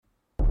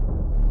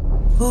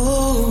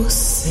Oh,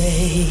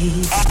 say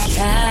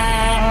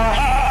can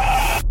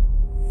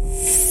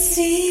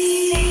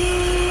see.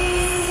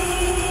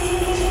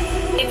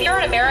 If you're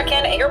an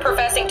American and you're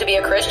professing to be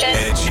a Christian,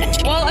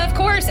 well, of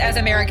course, as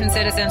American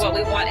citizens, what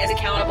we want is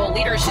accountable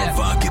leadership.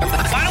 Why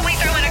don't we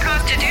throw in a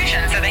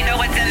constitution so they know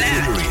what's in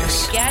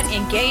that? Get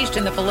engaged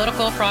in the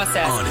political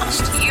process.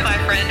 Honest. You, my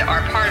friend,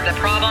 are part of the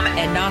problem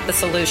and not the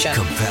solution.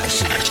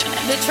 Compassionate.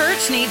 The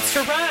church needs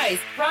to rise.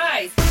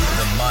 Rise.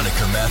 The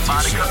Monica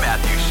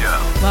Matthews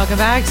Show. Welcome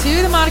back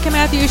to the Monica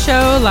Matthews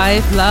Show,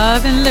 Life,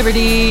 Love, and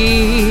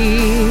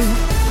Liberty.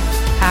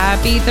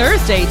 Happy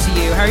Thursday to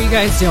you. How are you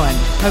guys doing?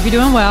 Hope you're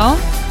doing well.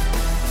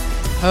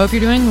 Hope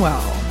you're doing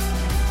well.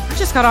 I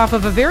just got off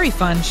of a very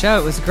fun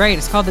show. It was great.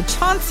 It's called The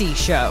Chauncey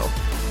Show.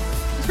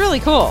 It's really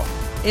cool.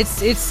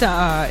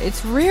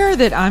 It's rare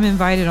that I'm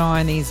invited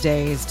on these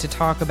days to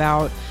talk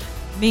about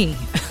me.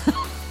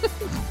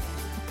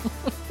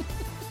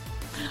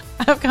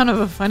 I have kind of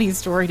a funny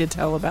story to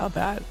tell about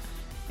that.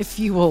 If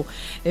you'll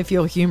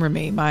humor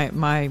me,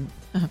 my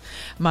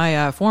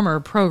former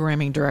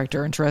programming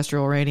director in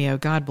terrestrial radio,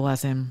 God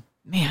bless him.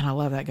 Man, I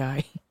love that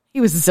guy.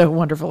 He was so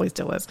wonderful. He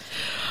still is.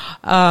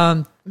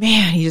 Man,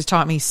 he just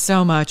taught me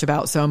so much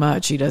about so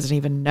much he doesn't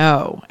even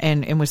know,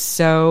 and was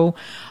so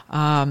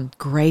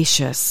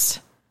gracious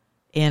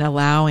in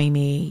allowing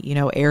me,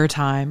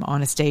 airtime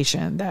on a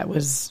station that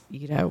was,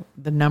 the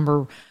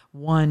number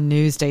one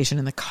news station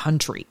in the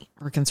country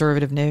for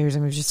conservative news.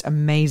 And it was just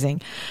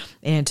amazing,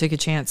 and took a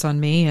chance on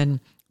me and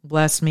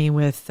blessed me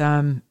with,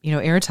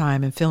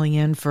 airtime and filling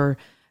in for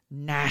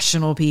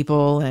national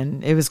people.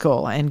 And it was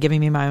cool, and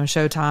giving me my own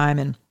showtime.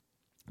 And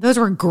those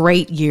were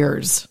great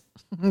years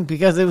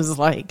because it was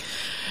like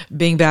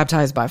being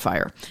baptized by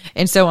fire.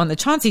 And so on the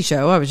Chauncey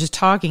Show, I was just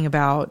talking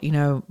about, he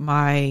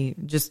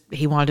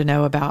wanted to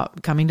know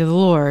about coming to the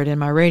Lord and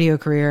my radio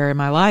career and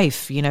my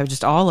life,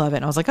 just all of it.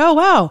 And I was like, oh,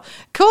 wow,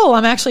 cool.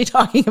 I'm actually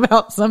talking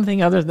about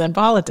something other than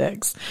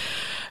politics.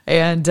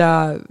 And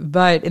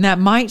that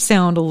might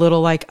sound a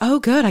little like, oh,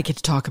 good, I get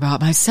to talk about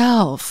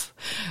myself,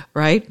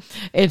 right?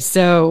 And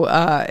so,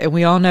 and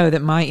we all know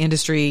that my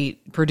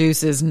industry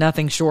produces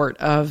nothing short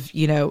of,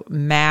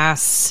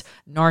 mass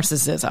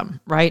narcissism,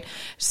 right?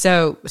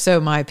 So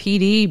my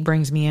PD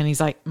brings me in.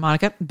 He's like,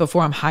 Monica,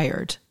 before I'm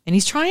hired, and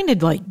he's trying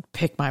to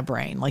pick my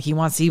brain. He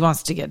wants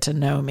to get to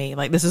know me.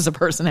 This is a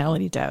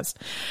personality test,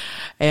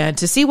 and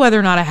to see whether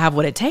or not I have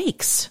what it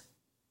takes.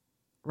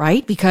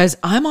 Right? Because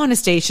I'm on a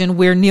station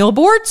where Neal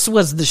Boortz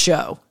was the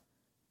show.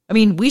 I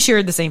mean, we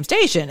shared the same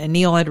station, and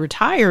Neal had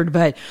retired,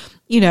 but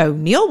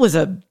Neal was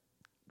a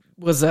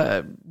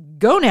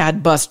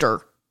gonad buster.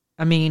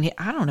 I mean,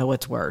 I don't know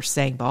what's worse,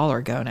 saying ball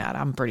or gonad.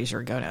 I'm pretty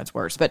sure gonad's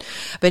worse, but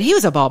he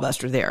was a ball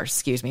buster there.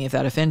 Excuse me if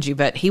that offends you,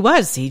 but he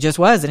just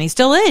was, and he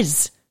still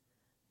is.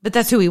 But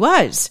that's who he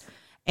was.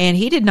 And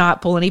he did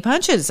not pull any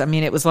punches. I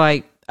mean, it was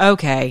like,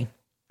 okay,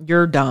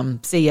 you're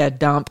dumb. See ya,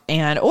 dump.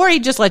 Or he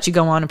just let you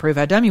go on and prove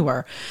how dumb you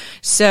were.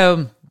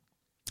 So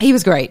he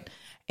was great.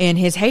 In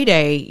his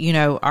heyday,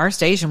 our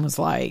station was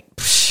like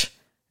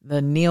the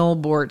Neal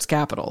Boortz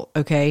capital.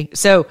 Okay.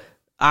 So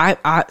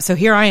so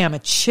here I am, a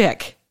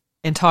chick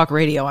in talk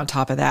radio on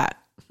top of that,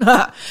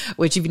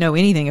 which if you know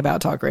anything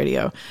about talk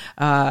radio,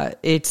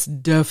 it's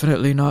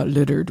definitely not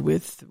littered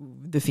with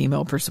the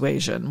female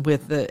persuasion,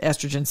 with the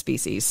estrogen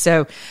species.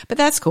 So, but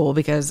that's cool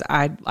because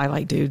I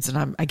like dudes,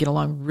 and I get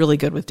along really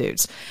good with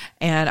dudes,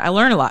 and I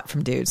learn a lot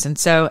from dudes. And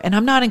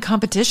I'm not in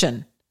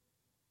competition.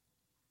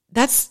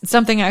 That's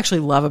something I actually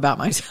love about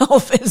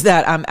myself, is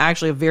that I'm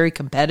actually a very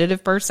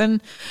competitive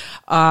person,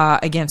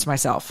 against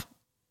myself.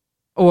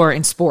 Or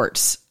in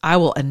sports, I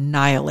will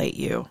annihilate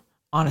you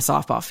on a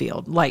softball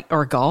field,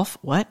 or golf.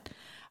 What?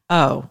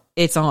 Oh,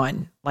 it's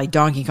on like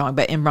Donkey Kong.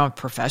 But in my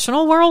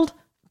professional world,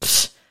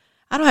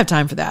 I don't have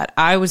time for that.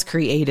 I was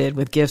created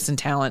with gifts and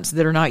talents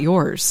that are not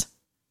yours.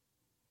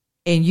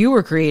 And you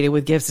were created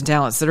with gifts and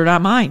talents that are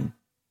not mine.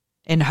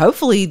 And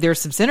hopefully there's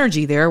some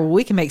synergy there where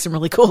we can make some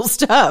really cool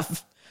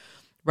stuff.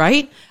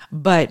 Right?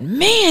 But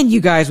man,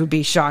 you guys would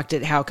be shocked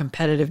at how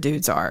competitive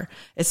dudes are,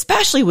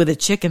 especially with a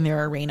chick in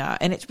their arena.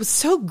 And it was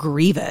so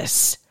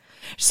grievous.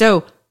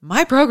 So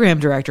my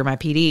program director, my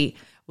PD,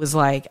 was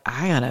like,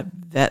 I gotta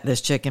vet this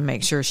chick and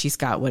make sure she's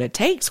got what it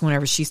takes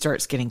whenever she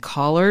starts getting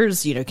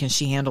callers. Can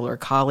she handle her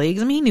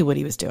colleagues? I mean, he knew what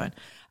he was doing.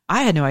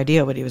 I had no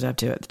idea what he was up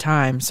to at the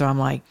time. So I'm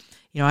like,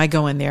 I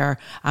go in there,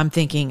 I'm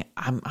thinking,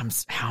 how am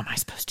I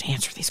supposed to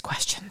answer these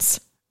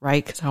questions?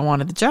 Right? Because I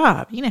wanted the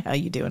job. You know how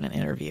you do in an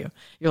interview.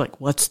 You're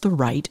like, what's the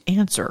right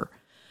answer?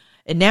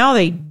 And now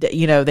they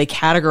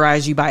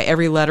categorize you by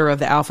every letter of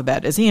the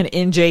alphabet. Is he an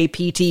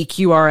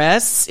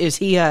NJPTQRS? Is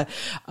he a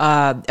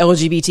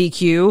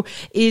LGBTQ?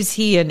 Is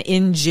he an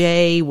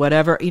NJ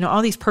whatever?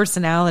 All these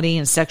personality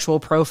and sexual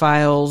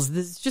profiles.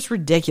 This is just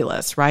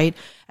ridiculous, right?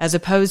 As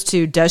opposed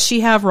to, does she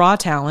have raw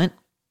talent?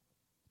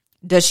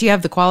 Does she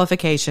have the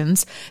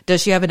qualifications?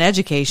 Does she have an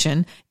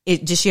education?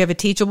 Does she have a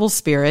teachable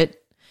spirit?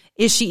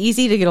 Is she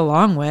easy to get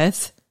along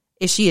with?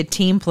 Is she a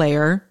team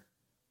player?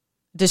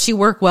 Does she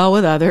work well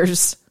with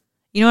others?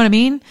 You know what I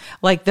mean?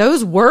 Like,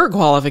 those were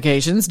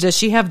qualifications. Does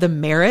she have the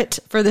merit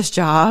for this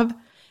job?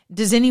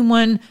 does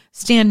anyone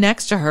stand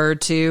next to her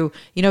to,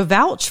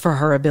 vouch for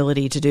her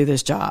ability to do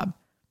this job?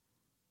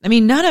 I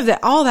mean, none of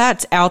that, all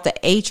that's out the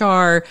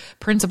HR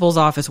principal's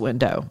office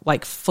window,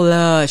 like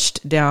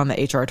flushed down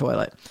the HR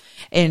toilet.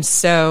 And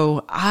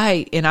so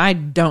I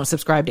don't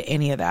subscribe to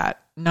any of that.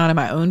 Not in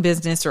my own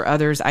business or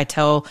others. I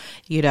tell,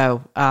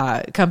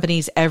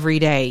 companies every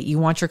day, you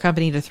want your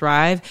company to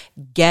thrive,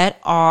 get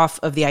off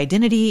of the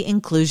identity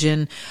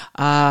inclusion,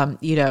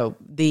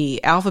 the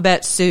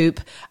alphabet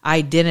soup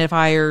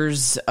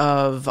identifiers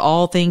of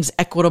all things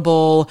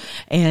equitable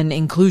and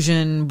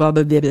inclusion, blah,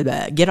 blah, blah, blah,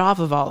 blah. Get off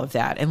of all of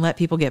that and let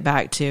people get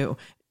back to,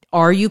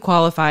 are you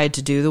qualified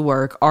to do the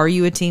work? Are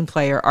you a team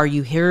player? Are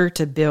you here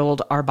to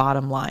build our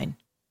bottom line?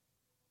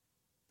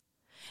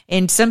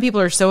 And some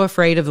people are so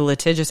afraid of the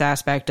litigious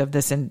aspect of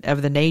this and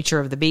of the nature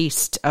of the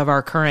beast of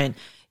our current,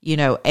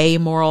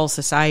 amoral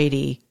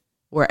society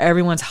where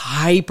everyone's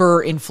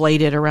hyper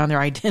inflated around their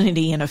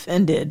identity and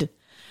offended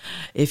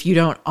if you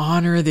don't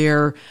honor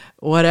their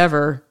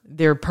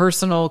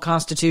personal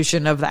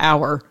constitution of the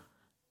hour,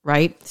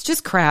 right? It's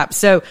just crap.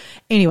 So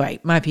anyway,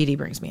 my PD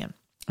brings me in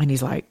and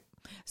he's like,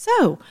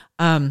 so,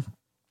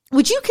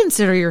 would you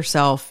consider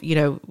yourself,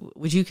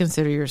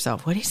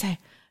 what do you say?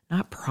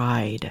 Not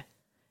pride.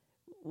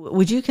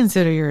 Would you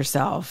consider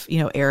yourself,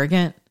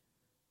 arrogant?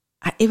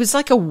 It was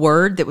like a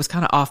word that was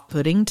kind of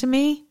off-putting to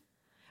me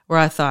where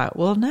I thought,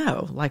 well,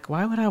 no, like,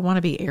 why would I want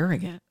to be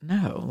arrogant?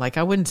 No, like,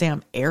 I wouldn't say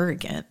I'm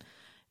arrogant,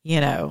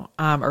 he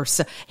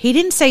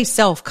didn't say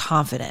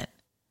self-confident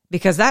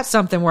because that's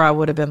something where I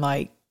would have been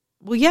like,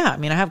 well, yeah, I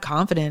mean, I have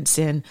confidence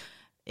in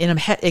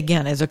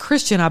again, as a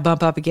Christian, I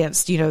bump up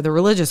against, the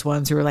religious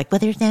ones who are like, well,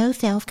 there's no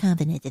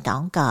self-confidence in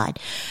all God.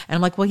 And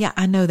I'm like, well, yeah,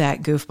 I know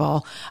that,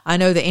 goofball. I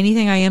know that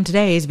anything I am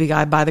today is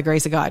by the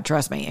grace of God.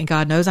 Trust me. And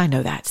God knows I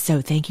know that. So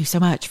thank you so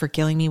much for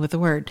killing me with the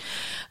word.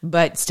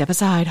 But step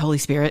aside, Holy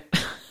Spirit,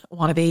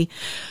 wannabe.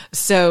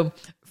 So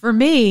for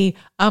me,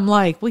 I'm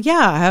like, well,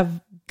 yeah, I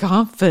have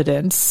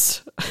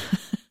confidence.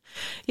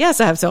 Yes,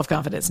 I have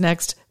self-confidence.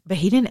 Next. But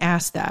he didn't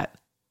ask that.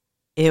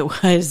 It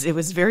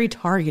was very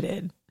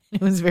targeted. It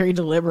was very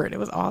deliberate. It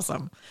was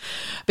awesome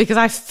because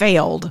I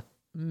failed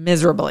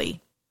miserably.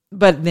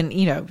 But then,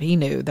 he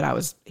knew I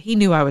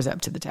was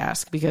up to the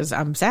task because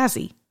I'm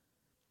sassy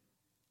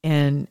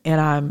and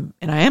I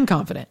am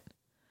confident.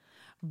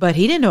 But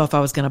he didn't know if I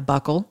was going to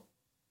buckle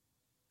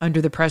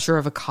under the pressure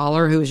of a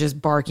caller who was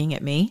just barking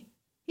at me.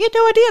 He had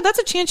no idea. That's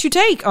a chance you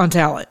take on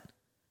talent.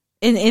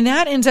 And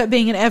that ends up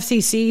being an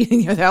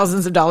FCC,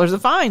 thousands of dollars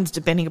of fines,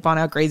 depending upon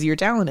how crazy your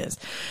talent is.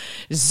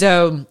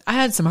 So I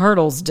had some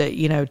hurdles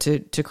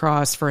to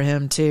cross for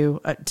him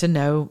to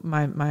know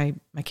my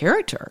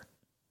character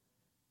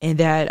and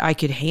that I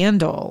could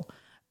handle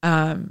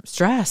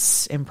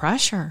stress and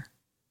pressure.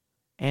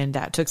 And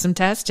that took some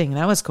testing. And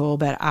that was cool.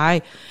 But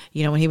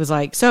when he was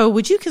like, so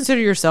would you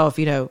consider yourself,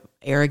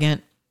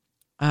 arrogant?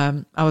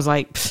 I was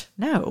like,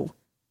 no,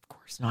 of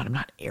course not. I'm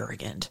not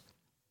arrogant.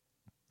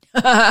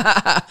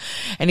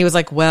 And he was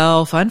like,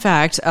 well, fun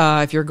fact,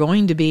 if you're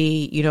going to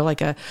be,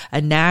 like a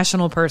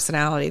national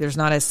personality, there's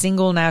not a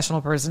single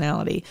national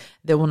personality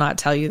that will not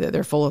tell you that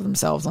they're full of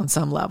themselves on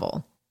some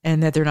level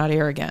and that they're not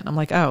arrogant. I'm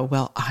like, oh,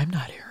 well, I'm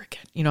not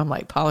arrogant. I'm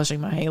like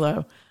polishing my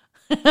halo.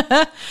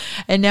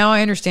 And now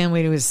I understand what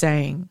he was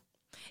saying.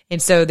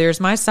 And so there's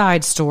my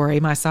side story,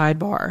 my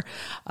sidebar,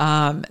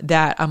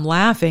 that I'm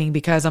laughing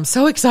because I'm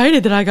so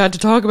excited that I got to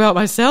talk about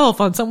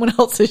myself on someone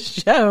else's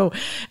show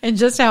and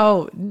just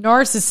how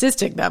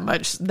narcissistic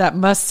that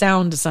must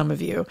sound to some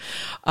of you.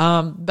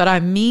 But I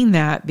mean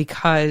that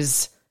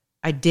because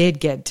I did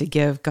get to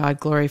give God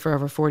glory for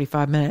over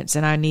 45 minutes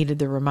and I needed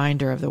the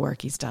reminder of the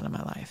work he's done in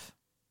my life.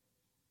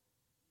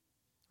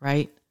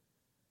 Right?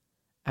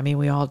 I mean,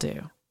 we all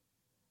do.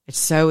 It's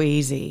so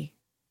easy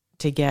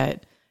to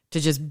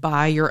just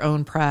buy your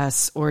own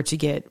press or to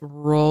get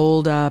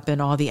rolled up in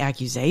all the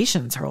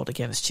accusations hurled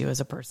against you as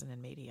a person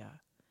in media.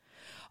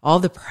 All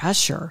the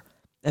pressure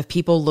of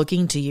people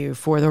looking to you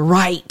for the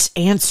right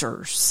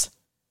answers,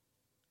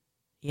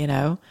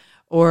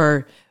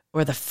 or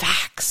the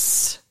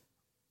facts.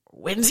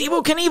 When's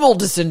Evel Knievel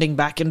descending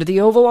back into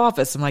the Oval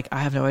Office? I'm like,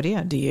 I have no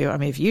idea. Do you? I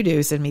mean, if you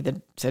do,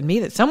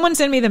 someone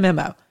send me the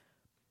memo.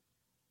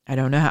 I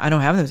don't know. I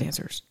don't have those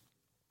answers.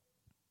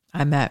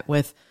 I met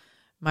with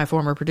my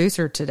former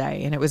producer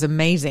today, and it was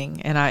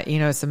amazing. And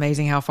it's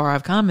amazing how far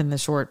I've come in the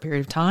short period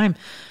of time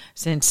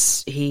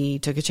since he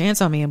took a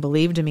chance on me and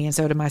believed in me, and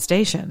so did my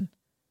station.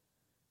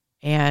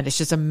 And it's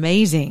just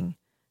amazing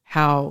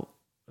how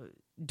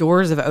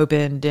doors have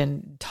opened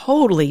and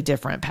totally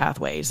different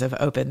pathways have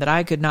opened that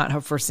I could not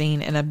have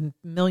foreseen in a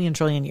million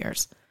trillion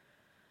years.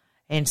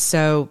 And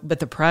so, but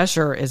the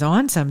pressure is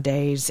on some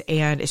days,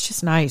 and it's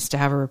just nice to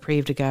have a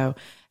reprieve to go,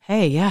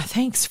 hey, yeah,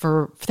 thanks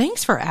for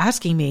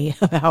asking me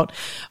about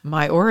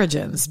my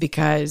origins,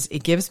 because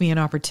it gives me an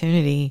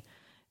opportunity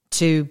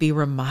to be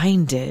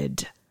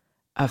reminded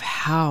of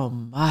how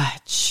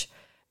much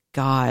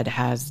God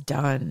has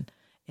done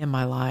in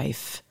my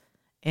life.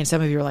 And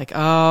some of you are like,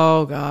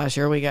 oh gosh,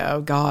 here we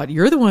go. God,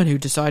 you're the one who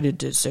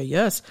decided to say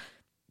yes.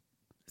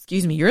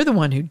 Excuse me, you're the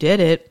one who did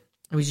it.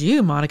 it was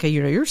you, Monica.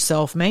 You're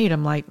self-made.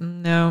 I'm like,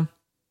 no.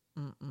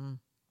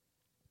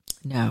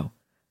 No.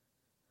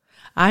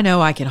 I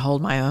know I can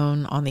hold my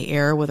own on the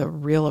air with a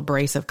real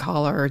abrasive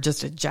collar or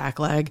just a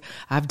jackleg.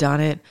 I've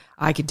done it.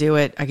 I could do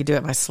it. I could do it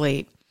in my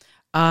sleep.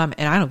 And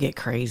I don't get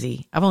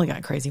crazy. I've only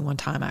gotten crazy one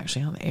time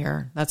actually on the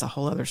air. That's a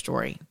whole other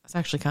story. It's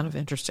actually kind of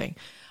interesting.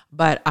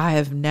 But I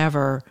have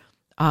never,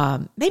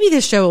 maybe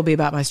this show will be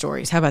about my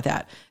stories. How about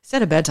that?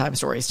 Instead of bedtime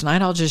stories,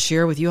 tonight I'll just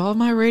share with you all of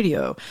my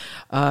radio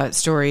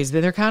stories,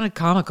 but they're kind of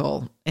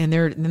comical and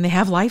then they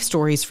have life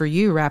stories for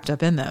you wrapped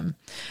up in them.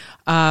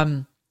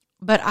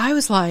 But I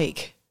was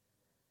like,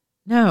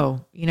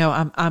 no,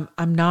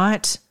 I'm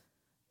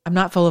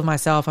not full of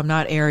myself. I'm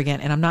not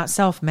arrogant and I'm not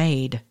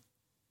self-made.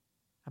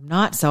 I'm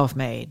not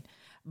self-made,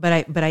 but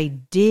I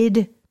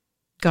did.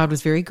 God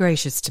was very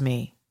gracious to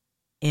me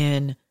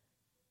in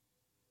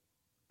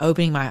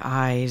opening my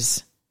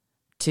eyes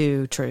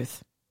to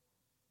truth,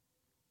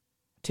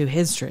 to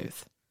his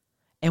truth.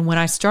 And when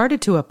I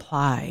started to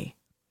apply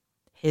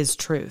his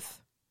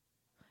truth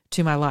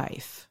to my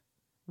life,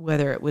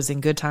 whether it was in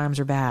good times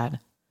or bad,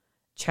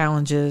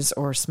 challenges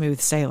or smooth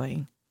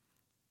sailing,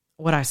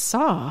 what I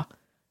saw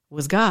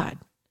was God.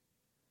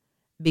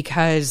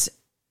 Because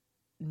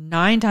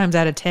 9 times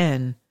out of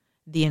 10,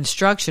 the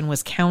instruction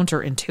was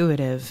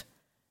counterintuitive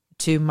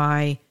to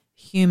my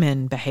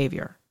human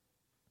behavior,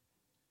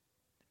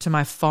 to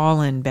my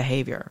fallen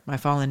behavior, my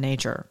fallen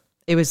nature.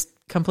 It was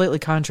completely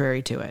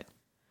contrary to it.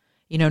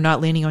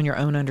 Not leaning on your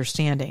own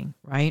understanding,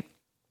 right?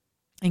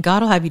 And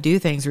God will have you do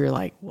things where you're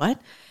like,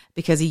 what?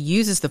 Because he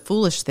uses the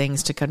foolish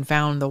things to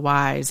confound the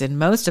wise. And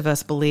most of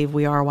us believe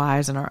we are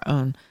wise in our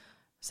own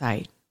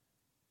sight,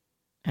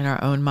 in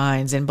our own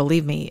minds. And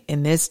believe me,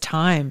 in this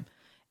time,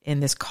 in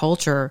this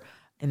culture,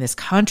 in this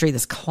country,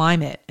 this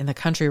climate in the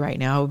country right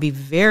now, it would be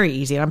very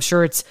easy. And I'm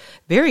sure it's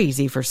very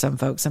easy for some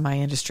folks in my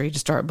industry to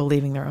start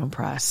believing their own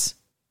press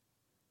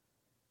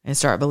and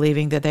start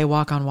believing that they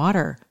walk on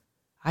water.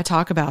 I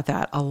talk about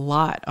that a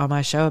lot on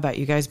my show, about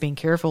you guys being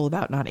careful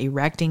about not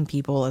erecting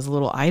people as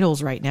little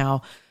idols right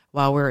now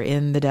while we're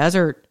in the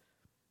desert.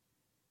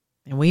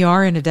 And we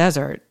are in a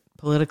desert,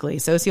 politically,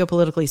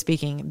 sociopolitically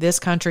speaking. This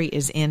country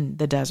is in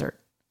the desert.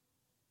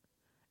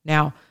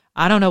 Now,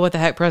 I don't know what the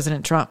heck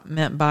President Trump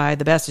meant by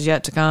the best is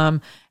yet to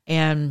come.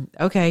 And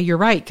okay, you're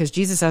right, because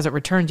Jesus hasn't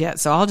returned yet.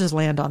 So I'll just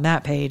land on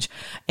that page.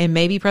 And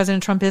maybe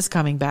President Trump is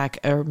coming back,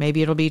 or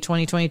maybe it'll be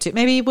 2022.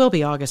 Maybe it will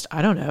be August.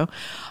 I don't know.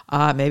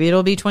 Maybe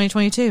it'll be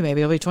 2022.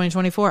 Maybe it'll be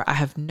 2024. I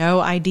have no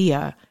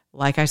idea.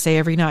 Like I say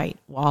every night,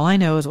 all I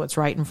know is what's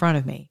right in front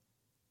of me.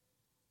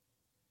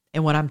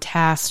 And what I'm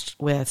tasked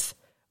with,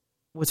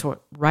 what's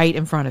right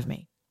in front of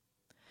me.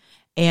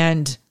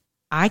 And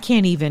I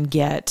can't even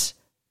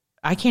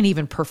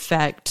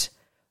perfect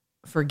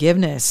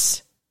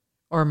forgiveness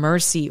or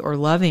mercy or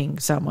loving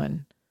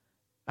someone,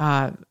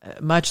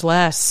 much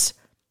less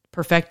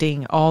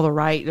perfecting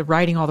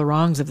righting all the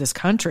wrongs of this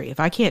country.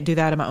 If I can't do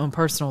that in my own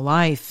personal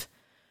life,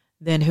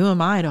 then who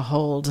am I to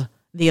hold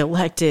the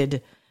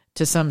elected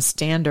to some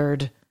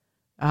standard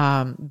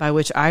by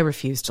which I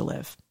refuse to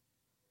live?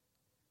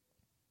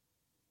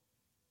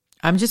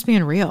 I'm just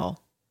being real.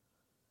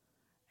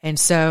 And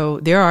so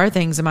there are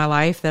things in my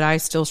life that I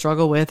still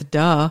struggle with,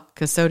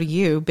 because so do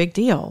you, big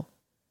deal.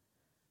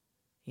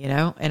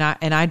 And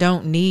I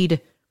don't need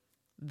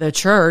the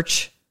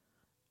church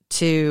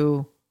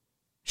to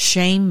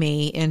shame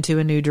me into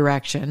a new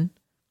direction.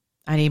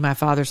 I need my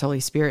Father's Holy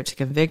Spirit to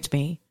convict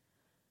me,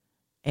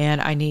 and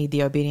I need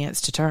the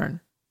obedience to turn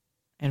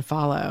and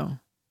follow.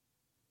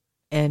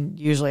 And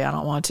usually I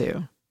don't want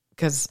to,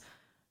 because,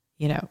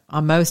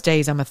 on most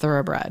days I'm a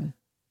thoroughbred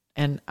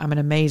and I'm an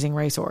amazing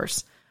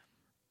racehorse.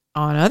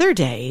 On other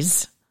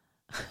days,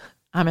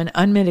 I'm an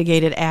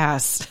unmitigated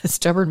ass, a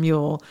stubborn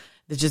mule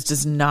that just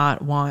does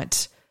not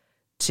want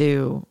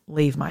to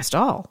leave my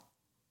stall.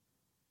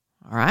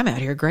 Or I'm out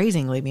here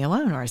grazing, leave me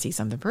alone. Or I see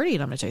something pretty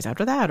and I'm going to chase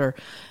after that. Or,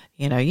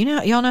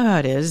 y'all know how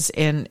it is.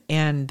 And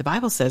the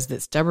Bible says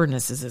that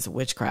stubbornness is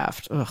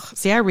witchcraft. Ugh.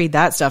 See, I read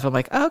that stuff. I'm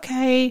like,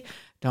 okay,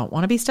 don't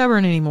want to be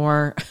stubborn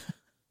anymore.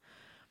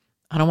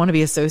 I don't want to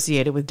be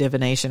associated with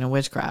divination and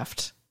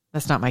witchcraft.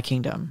 That's not my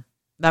kingdom.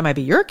 That might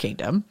be your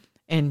kingdom.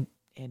 And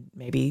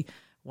maybe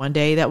one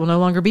day that will no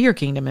longer be your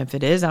kingdom. If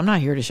it is, I'm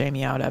not here to shame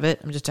you out of it.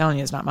 I'm just telling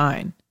you it's not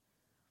mine.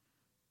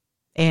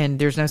 And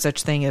there's no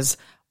such thing as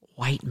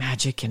white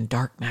magic and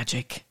dark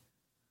magic.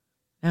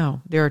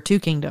 No, there are two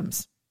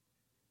kingdoms.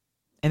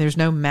 And there's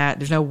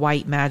no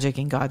white magic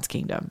in God's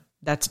kingdom.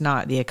 That's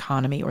not the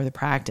economy or the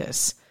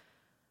practice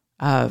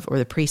or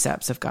the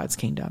precepts of God's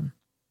kingdom.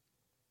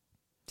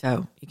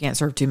 So you can't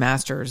serve two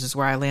masters is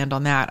where I land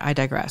on that. I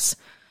digress.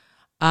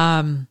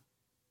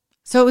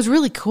 So it was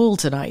really cool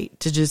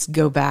tonight to just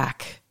go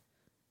back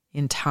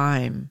in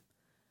time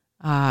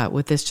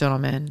with this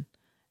gentleman.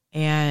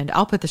 And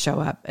I'll put the show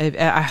up.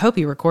 I hope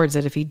he records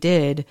it. If he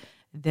did,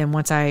 then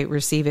once I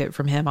receive it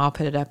from him, I'll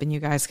put it up and you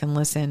guys can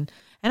listen.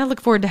 And I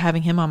look forward to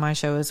having him on my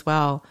show as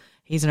well.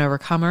 He's an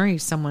overcomer.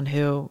 He's someone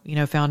who,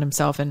 found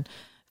himself in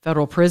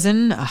federal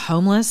prison,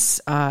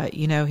 homeless.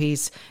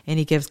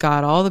 He gives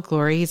God all the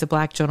glory. He's a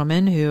black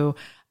gentleman who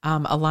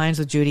aligns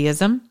with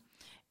Judaism,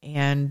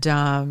 and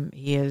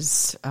he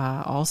is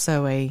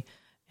also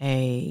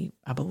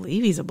I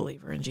believe he's a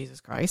believer in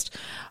Jesus Christ.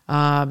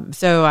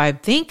 So I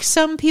think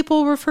some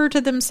people refer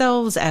to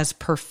themselves as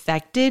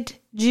perfected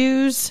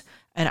Jews.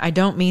 And I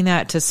don't mean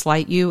that to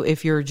slight you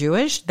if you're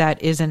Jewish.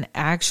 That is an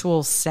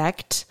actual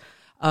sect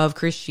of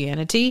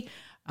Christianity.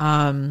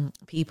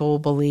 People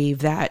believe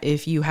that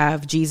if you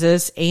have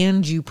Jesus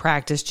and you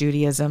practice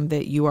Judaism,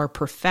 that you are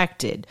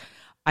perfected.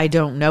 I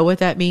don't know what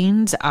that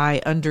means. I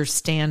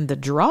understand the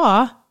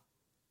draw.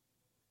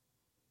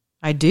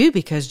 I do,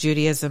 because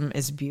Judaism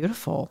is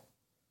beautiful.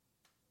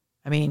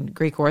 I mean,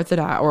 Greek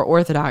Orthodox or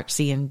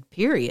Orthodoxy in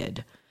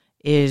period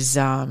is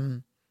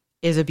a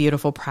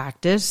beautiful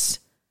practice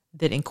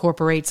that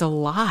incorporates a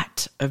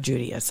lot of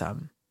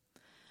Judaism.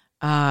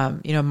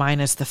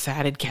 Minus the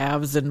fatted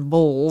calves and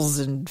bulls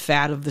and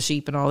fat of the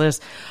sheep and all this.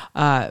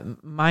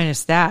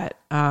 Minus that,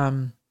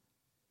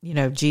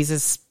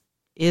 Jesus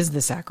is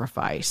the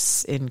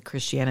sacrifice in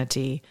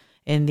Christianity,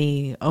 and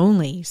the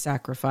only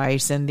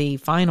sacrifice and the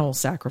final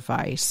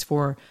sacrifice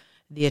for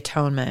the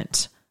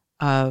atonement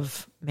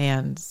of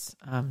man's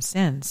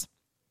sins.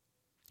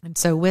 And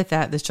so with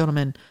that, this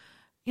gentleman,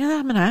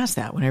 I'm going to ask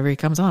that whenever he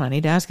comes on. I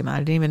need to ask him. I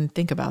didn't even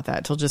think about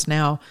that till just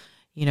now,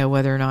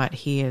 whether or not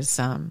he is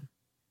a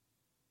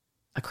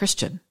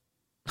Christian.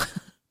 I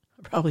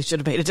probably should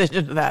have paid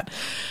attention to that.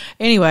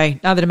 Anyway,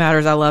 not that it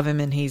matters. I love him,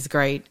 and he's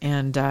great,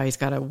 and he's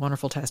got a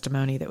wonderful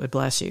testimony that would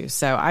bless you.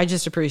 So I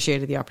just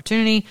appreciated the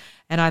opportunity,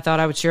 and I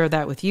thought I would share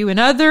that with you. In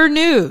other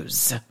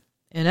news,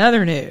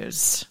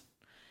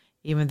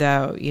 even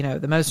though,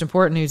 the most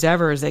important news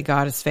ever is that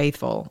God is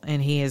faithful,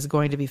 and he is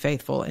going to be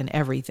faithful in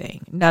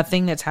everything.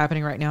 Nothing that's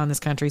happening right now in this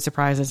country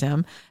surprises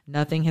him.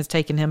 Nothing has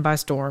taken him by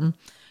storm.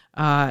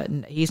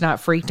 He's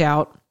not freaked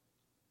out.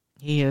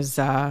 He is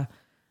not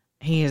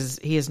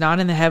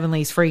in the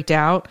heavenlies freaked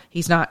out.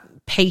 He's not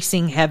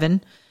pacing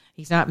heaven.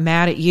 He's not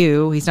mad at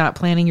you. He's not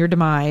planning your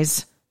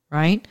demise,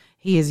 right?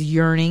 He is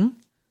yearning.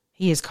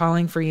 He is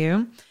calling for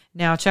you.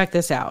 Now, check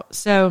this out.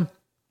 So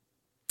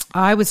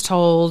I was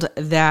told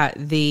that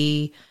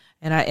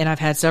I've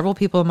had several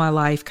people in my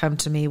life come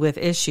to me with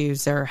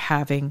issues they're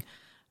having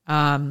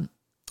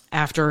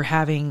after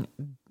having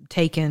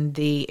taken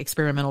the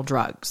experimental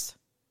drugs.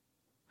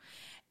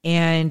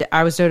 And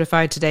I was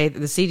notified today that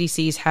the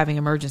CDC is having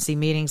emergency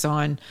meetings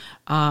on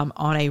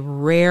a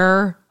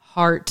rare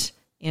heart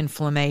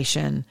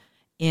inflammation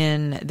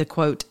in the,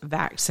 quote,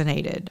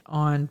 vaccinated,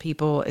 on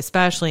people,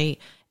 especially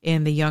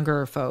in the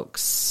younger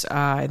folks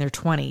in their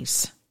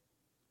 20s.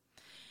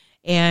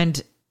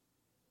 And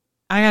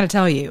I got to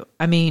tell you,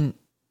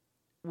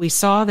 we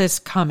saw this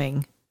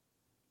coming,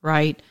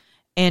 right?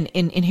 And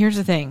here's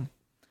the thing.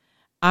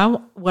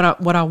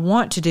 What I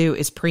want to do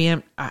is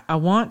preempt. I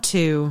want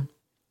to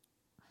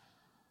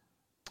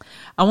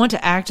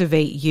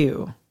activate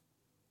you.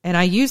 And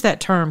I use that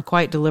term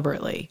quite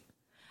deliberately.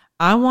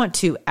 I want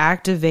to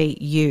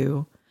activate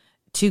you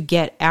to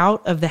get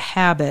out of the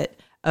habit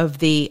of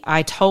the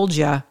I told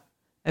ya,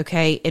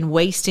 okay, and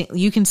wasting.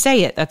 You can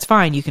say it, that's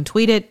fine. You can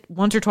tweet it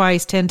once or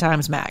twice, 10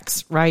 times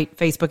max, right?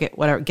 Facebook it,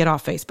 whatever, get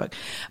off Facebook.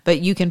 But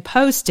you can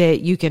post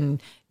it, you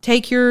can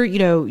take your,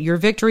 your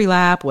victory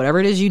lap, whatever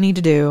it is you need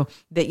to do,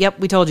 that, yep,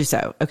 we told you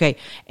so. Okay.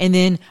 And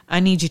then I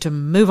need you to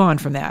move on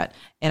from that.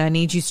 And I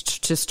need you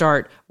to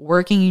start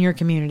working in your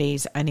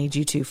communities. I need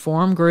you to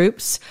form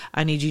groups.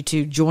 I need you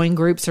to join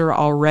groups that are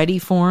already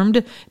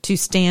formed to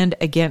stand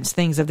against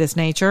things of this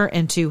nature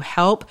and to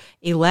help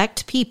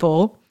elect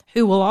people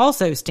who will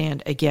also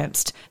stand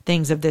against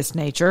things of this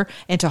nature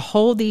and to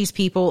hold these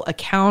people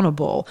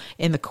accountable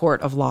in the court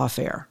of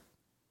lawfare.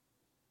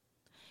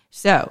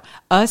 So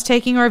us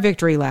taking our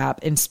victory lap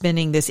and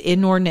spending this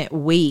inordinate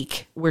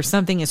week where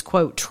something is,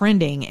 quote,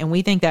 trending, and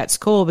we think that's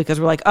cool because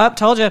we're like,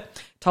 told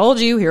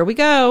you, here we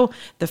go.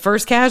 The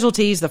first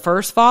casualties, the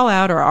first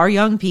fallout are our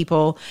young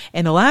people.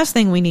 And the last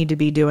thing we need to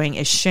be doing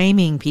is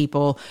shaming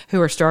people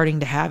who are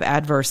starting to have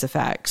adverse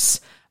effects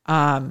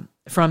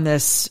from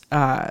this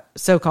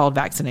so-called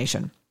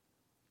vaccination.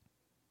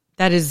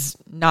 That is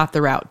not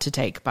the route to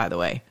take, by the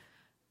way.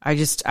 I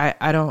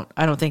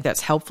don't think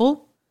that's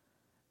helpful.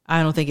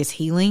 I don't think it's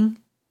healing.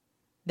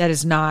 That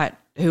is not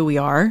who we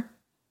are.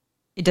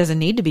 It doesn't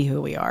need to be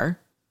who we are.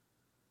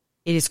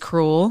 It is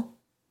cruel.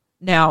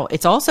 Now,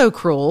 it's also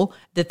cruel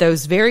that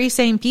those very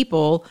same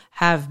people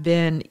have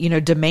been,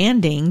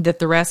 demanding that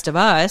the rest of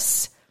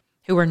us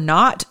who are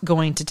not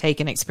going to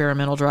take an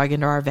experimental drug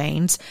into our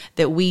veins,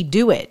 that we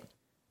do it,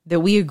 that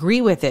we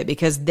agree with it,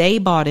 because they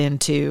bought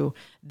into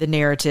the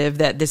narrative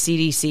that the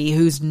CDC,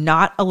 who's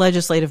not a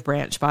legislative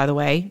branch, by the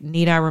way,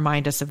 need I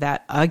remind us of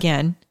that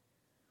again?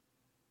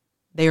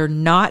 They are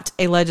not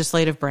a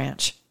legislative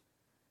branch.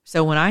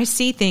 So when I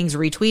see things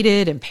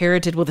retweeted and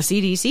parroted, well, the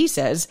CDC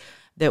says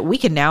that we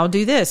can now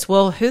do this.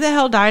 Well, who the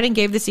hell died and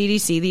gave the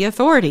CDC the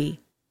authority?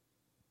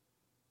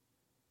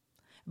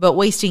 But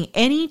wasting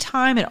any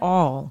time at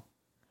all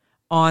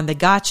on the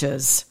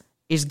gotchas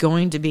is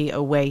going to be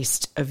a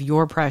waste of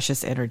your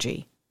precious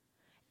energy.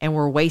 and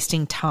we're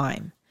wasting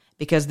time,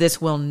 because this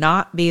will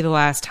not be the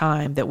last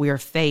time that we are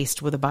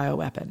faced with a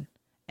bioweapon.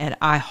 And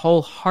I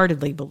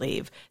wholeheartedly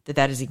believe that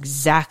that is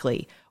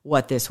exactly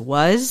what this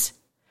was,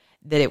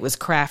 that it was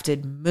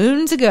crafted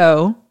moons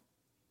ago.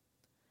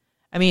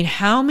 I mean,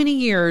 how many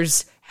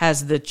years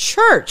has the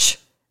church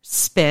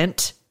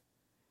spent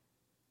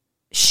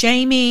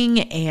shaming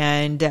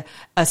and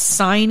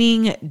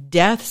assigning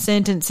death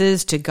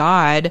sentences to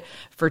God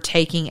for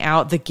taking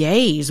out the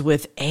gays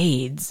with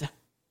AIDS?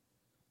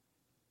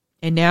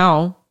 And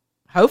now,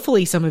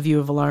 hopefully some of you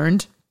have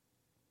learned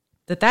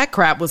that that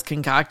crap was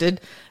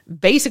concocted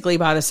basically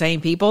by the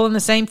same people in the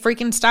same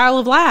freaking style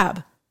of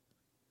lab.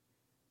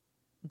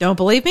 Don't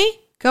believe me?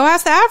 Go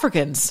ask the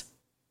Africans.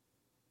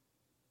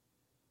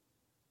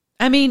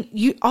 I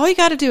mean, all you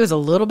got to do is a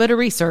little bit of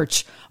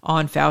research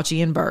on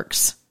Fauci and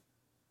Birx.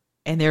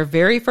 And their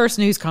very first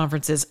news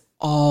conferences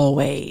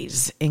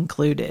always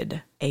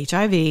included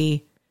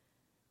HIV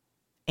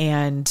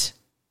and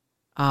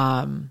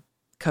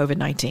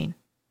COVID-19.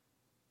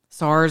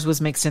 SARS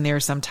was mixed in there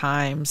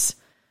sometimes.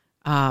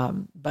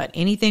 But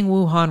anything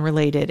Wuhan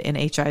related and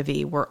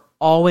HIV were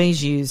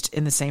always used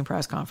in the same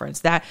press conference.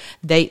 That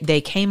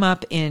they came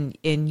up in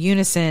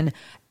unison,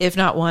 if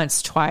not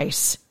once,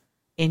 twice,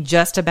 in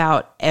just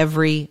about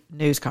every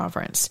news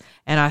conference.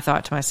 And I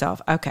thought to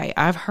myself, okay,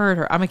 I've heard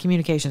her. I'm a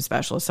communication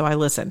specialist, so I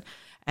listen.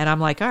 And I'm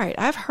like, all right,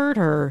 I've heard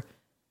her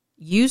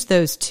use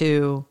those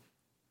two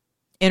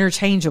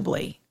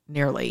interchangeably,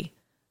 nearly,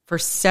 for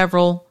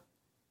several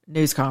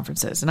news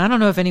conferences. And I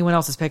don't know if anyone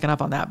else is picking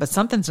up on that, but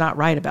something's not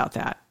right about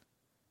that.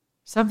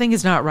 Something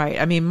is not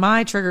right. I mean,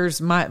 my triggers,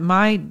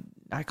 my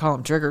I call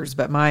them triggers,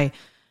 but my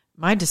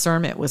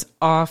discernment was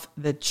off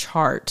the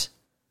chart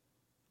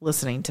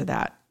listening to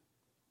that.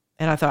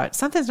 And I thought,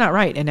 something's not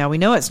right. And now we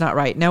know it's not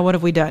right. Now what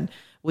have we done?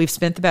 We've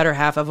spent the better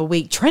half of a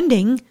week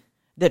trending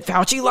that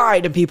Fauci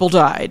lied and people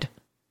died.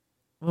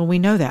 Well, we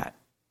know that.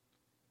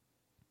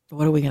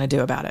 What are we going to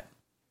do about it?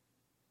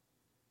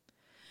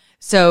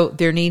 So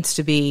there needs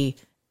to be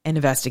an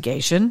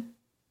investigation.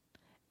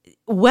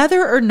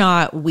 Whether or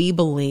not we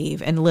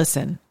believe, and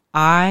listen,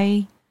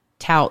 I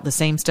tout the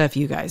same stuff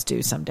you guys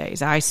do some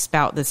days. I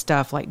spout this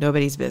stuff like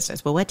nobody's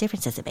business. Well, what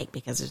difference does it make?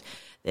 Because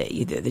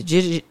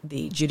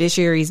the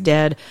judiciary's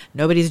dead.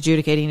 Nobody's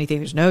adjudicating anything.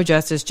 There's no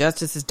justice.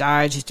 Justice has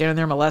died. She's standing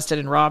there molested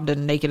and robbed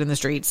and naked in the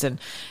streets and,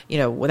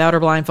 without her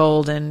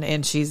blindfold,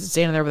 and she's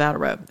standing there without a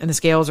robe, and the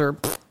scales are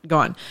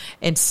gone.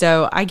 And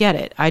so I get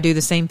it. I do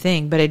the same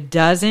thing, but it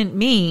doesn't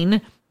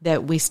mean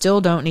that we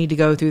still don't need to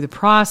go through the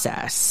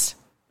process.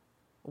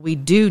 We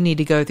do need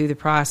to go through the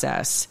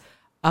process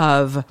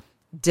of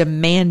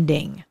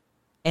demanding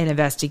an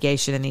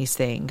investigation in these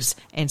things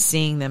and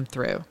seeing them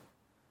through.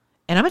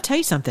 And I'm going to tell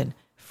you something.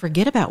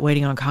 Forget about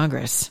waiting on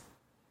Congress.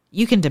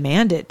 You can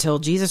demand it till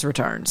Jesus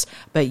returns.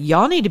 But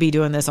y'all need to be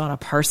doing this on a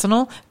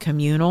personal,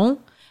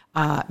 communal,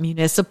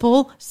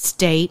 municipal,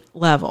 state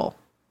level.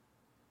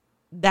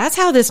 That's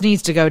how this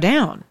needs to go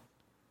down.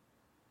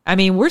 I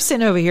mean, we're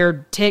sitting over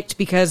here ticked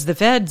because the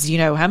feds,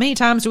 how many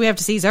times do we have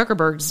to see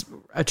Zuckerberg's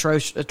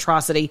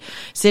atrocity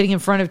sitting in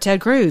front of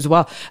Ted Cruz?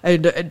 Well,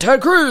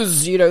 Ted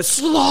Cruz,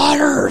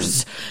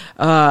 slaughters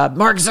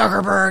Mark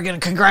Zuckerberg in a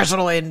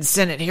congressional and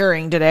Senate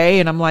hearing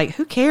today. And I'm like,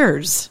 who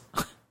cares?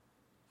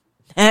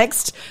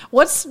 Next,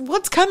 what's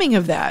coming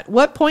of that?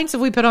 What points have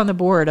we put on the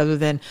board other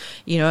than,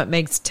 it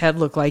makes Ted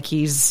look like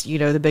he's,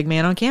 the big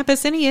man on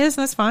campus, and he is,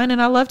 and that's fine.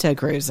 And I love Ted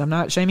Cruz. I'm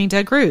not shaming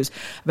Ted Cruz,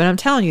 but I'm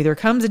telling you, there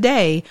comes a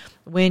day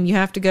when you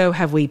have to go,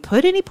 have we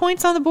put any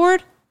points on the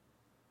board?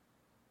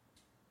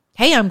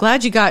 Hey, I'm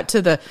glad you got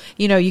to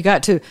you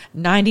got to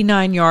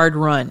 99-yard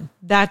run.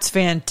 That's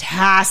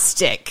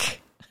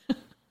fantastic.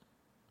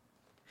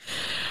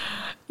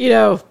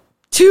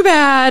 Too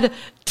bad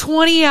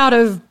 20 out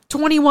of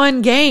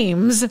 21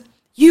 games,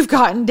 you've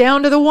gotten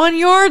down to the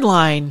 1-yard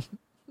line.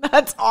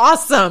 That's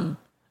awesome.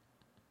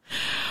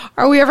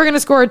 Are we ever going to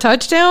score a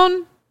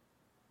touchdown?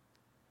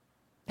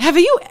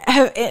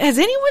 Has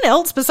anyone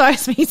else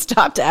besides me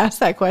stopped to ask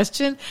that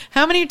question?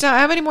 How many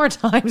more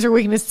times are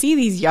we going to see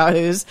these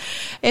yahoos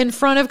in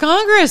front of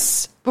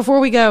Congress before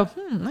we go,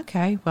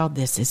 okay, well,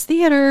 this is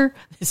theater.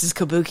 This is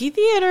kabuki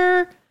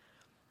theater.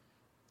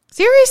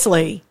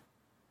 Seriously.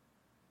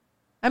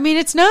 I mean,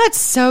 it's nuts.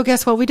 So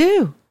guess what we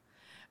do?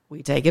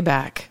 We take it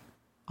back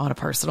on a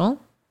personal,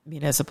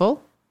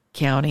 municipal,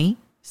 county,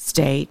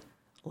 state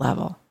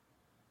level.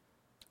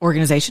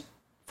 Organization.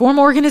 Form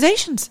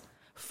organizations.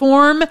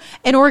 Form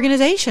an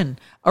organization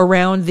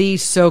around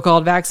these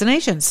so-called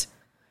vaccinations.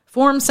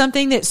 Form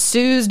something that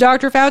sues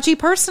Dr. Fauci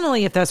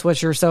personally if that's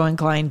what you're so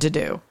inclined to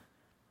do.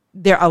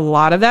 A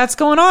lot of that's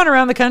going on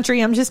around the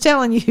country. I'm just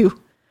telling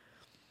you.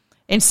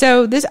 And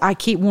so I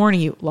keep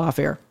warning you,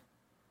 lawfare.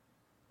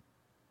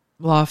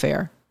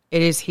 Lawfare.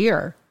 It is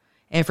here.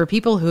 And for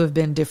people who have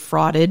been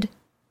defrauded,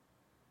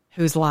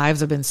 whose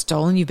lives have been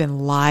stolen, you've been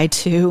lied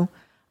to.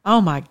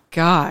 Oh my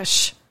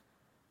gosh.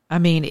 I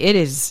mean, it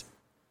is,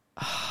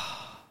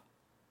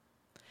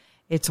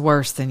 it's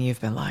worse than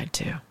you've been lied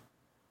to.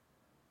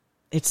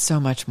 It's so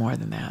much more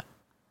than that.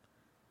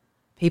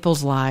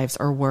 People's lives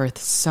are worth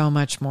so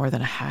much more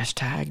than a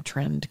hashtag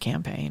trend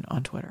campaign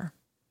on Twitter.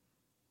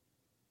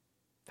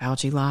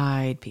 Fauci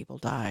lied, people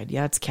died.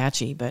 Yeah, it's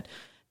catchy, but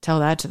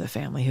tell that to the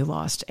family who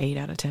lost 8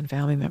 out of 10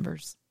 family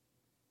members.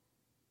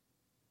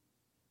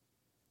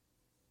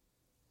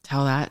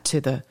 Tell that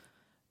to the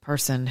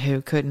person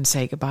who couldn't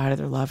say goodbye to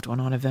their loved one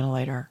on a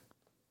ventilator.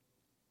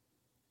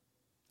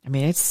 I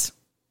mean, it's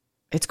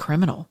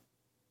criminal.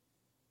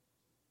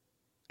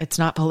 It's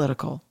not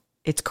political.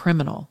 It's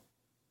criminal.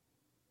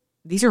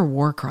 These are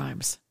war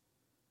crimes.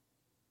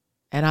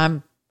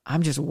 And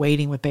I'm just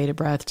waiting with bated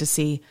breath to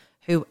see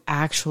who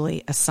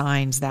actually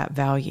assigns that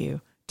value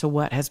to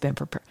what has been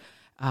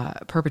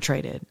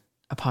perpetrated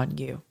upon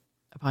you,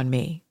 upon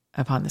me,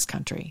 upon this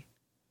country.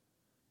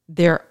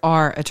 There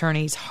are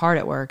attorneys hard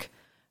at work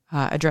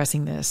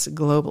addressing this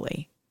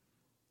globally,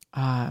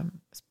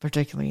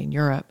 particularly in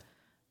Europe.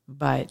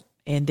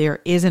 And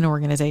there is an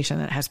organization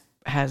that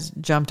has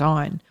jumped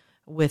on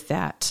with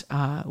that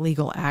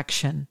legal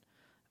action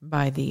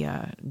by the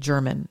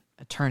German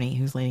attorney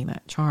who's leading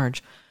that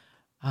charge.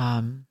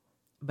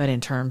 But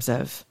in terms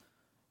of,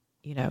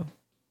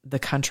 the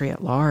country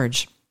at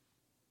large,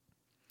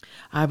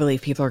 I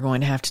believe people are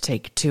going to have to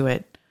take to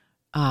it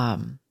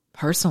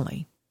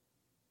personally,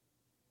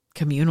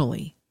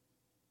 communally.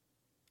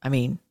 I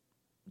mean,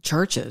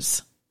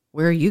 churches,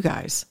 where are you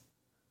guys?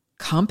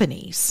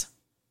 Companies.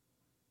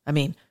 I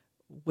mean,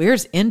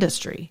 where's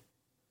industry?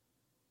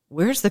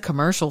 Where's the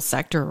commercial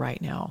sector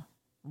right now?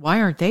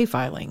 Why aren't they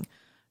filing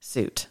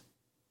suit?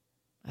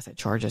 I said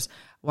charges.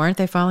 Why aren't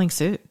they filing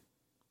suit?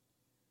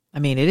 I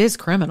mean, it is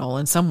criminal,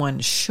 and someone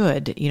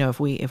should, if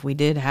we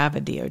did have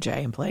a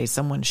DOJ in place,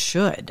 someone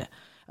should,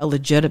 a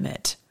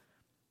legitimate,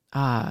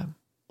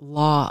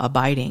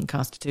 law-abiding,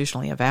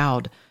 constitutionally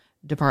avowed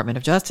Department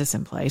of Justice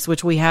in place,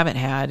 which we haven't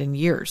had in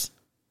years,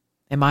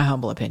 in my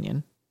humble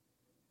opinion.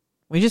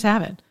 We just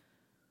haven't.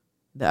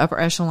 The upper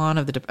echelon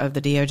of the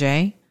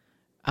DOJ,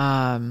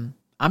 I'm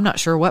not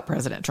sure what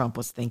President Trump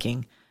was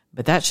thinking,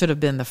 but that should have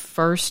been the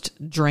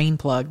first drain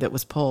plug that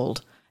was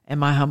pulled, in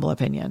my humble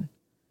opinion.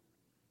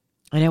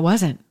 And it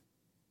wasn't.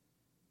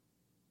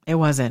 It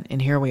wasn't,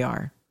 and here we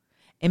are.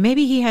 And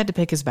maybe he had to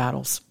pick his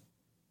battles.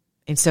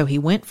 And so he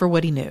went for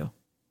what he knew,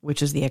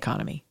 which is the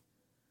economy.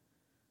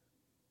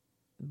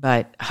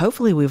 But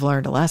hopefully we've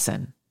learned a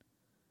lesson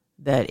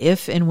that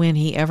if and when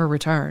he ever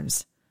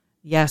returns,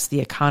 yes, the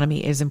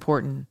economy is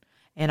important.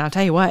 And I'll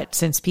tell you what,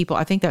 since people,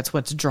 I think that's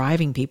what's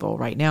driving people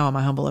right now, in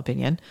my humble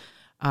opinion,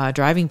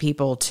 driving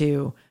people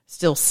to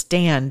still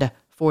stand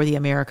for the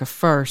America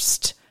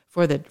First,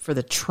 for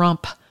the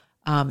Trump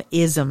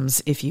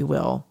isms, if you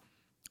will,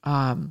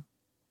 in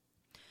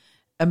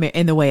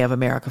the way of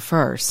America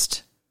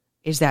First,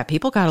 is that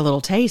people got a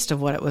little taste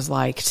of what it was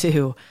like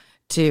to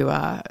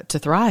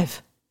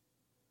thrive.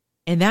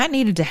 And that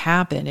needed to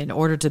happen in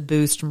order to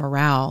boost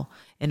morale,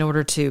 in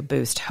order to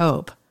boost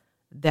hope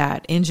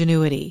that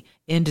ingenuity,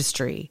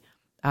 industry,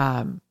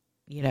 America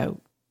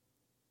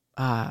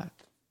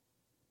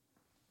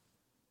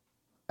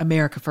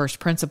First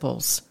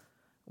principles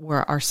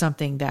are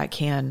something that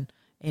can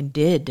and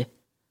did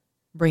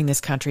bring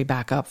this country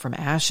back up from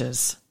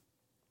ashes.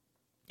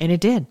 And it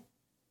did.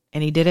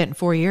 And he did it in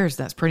 4 years.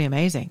 That's pretty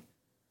amazing.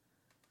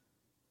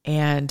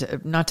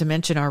 And not to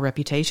mention our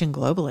reputation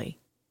globally.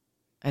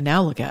 And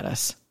now look at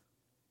us.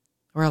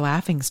 We're a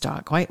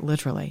laughingstock, quite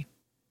literally.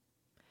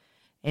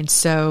 And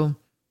so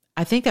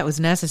I think that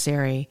was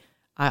necessary.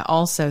 I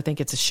also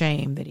think it's a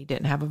shame that he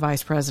didn't have a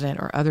vice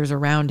president or others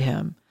around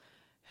him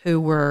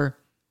who were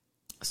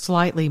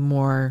slightly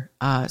more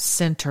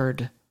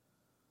centered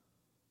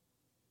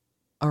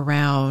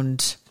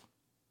around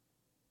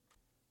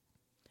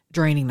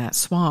draining that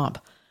swamp.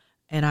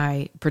 And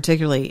I,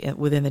 particularly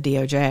within the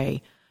DOJ,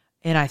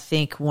 and I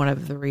think one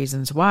of the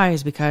reasons why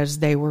is because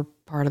they were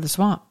part of the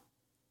swamp.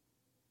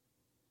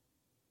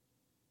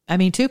 I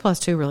mean, 2 +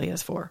 2 really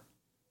is 4.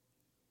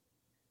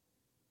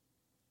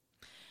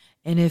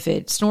 And if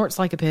it snorts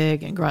like a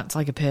pig and grunts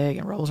like a pig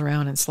and rolls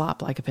around and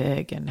slop like a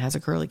pig and has a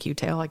curly Q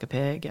tail like a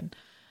pig and,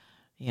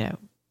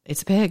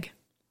 it's a pig.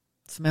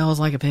 Smells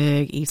like a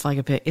pig, eats like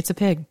a pig. It's a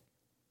pig.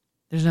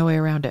 There's no way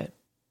around it.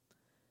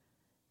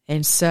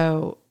 And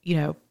so,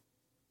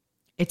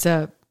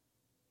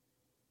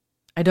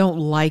 I don't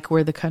like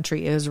where the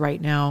country is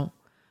right now.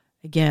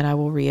 Again, I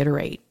will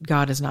reiterate,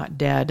 God is not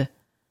dead.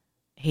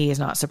 He is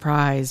not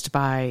surprised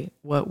by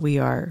what we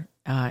are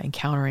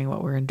encountering,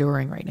 what we're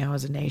enduring right now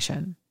as a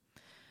nation.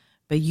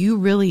 But you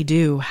really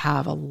do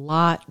have a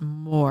lot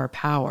more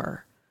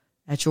power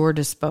at your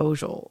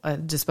disposal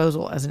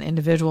as an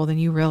individual than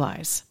you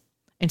realize.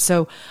 And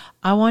so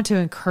I want to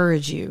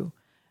encourage you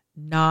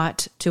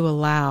not to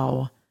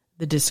allow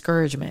the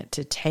discouragement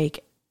to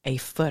take a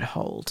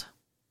foothold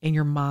in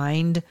your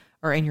mind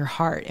or in your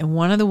heart. And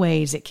one of the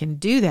ways it can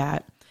do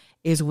that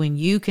is when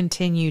you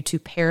continue to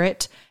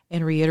parrot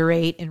and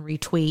reiterate and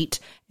retweet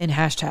and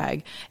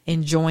hashtag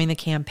and join the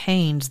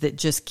campaigns that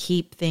just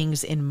keep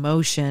things in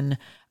motion,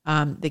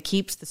 that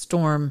keeps the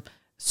storm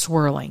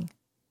swirling.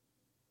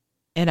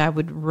 And I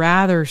would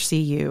rather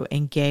see you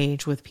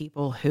engage with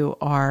people who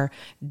are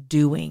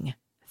doing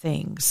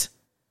things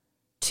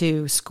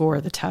to score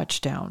the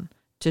touchdown,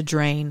 to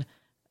drain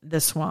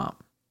the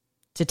swamp,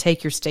 to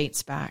take your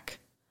states back,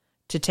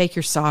 to take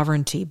your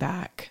sovereignty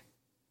back,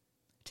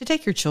 to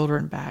take your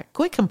children back.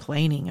 Quit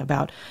complaining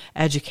about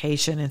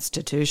education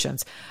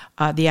institutions,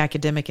 the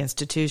academic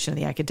institution,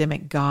 the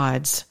academic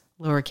gods,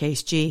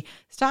 lowercase g.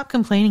 Stop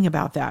complaining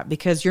about that,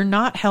 because you're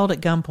not held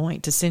at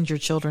gunpoint to send your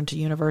children to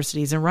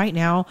universities. And right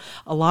now,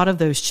 a lot of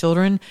those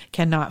children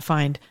cannot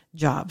find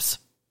jobs.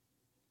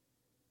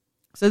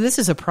 So this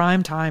is a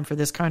prime time for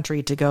this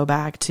country to go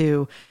back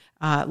to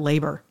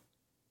labor,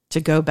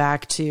 to go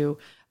back to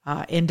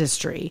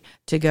industry,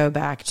 to go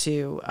back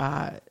to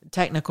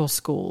technical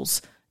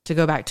schools, to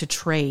go back to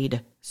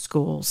trade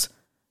schools.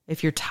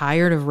 If you're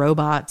tired of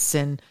robots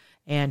and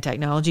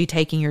technology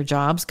taking your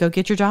jobs, go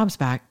get your jobs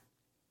back.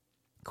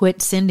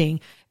 Quit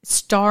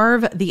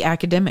starve the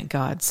academic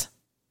gods.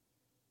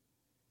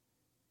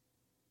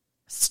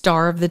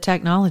 Starve the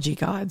technology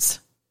gods.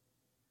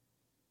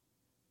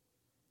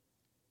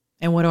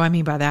 And what do I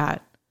mean by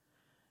that?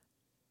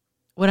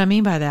 What I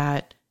mean by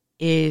that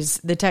is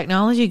the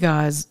technology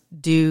gods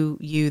do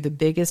you the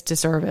biggest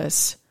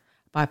disservice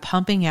by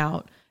pumping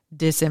out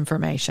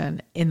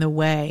disinformation in the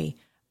way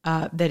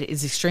that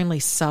is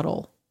extremely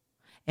subtle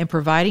and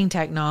providing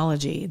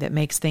technology that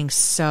makes things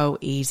so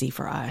easy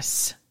for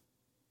us.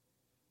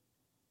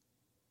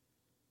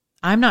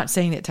 I'm not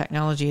saying that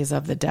technology is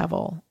of the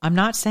devil. I'm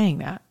not saying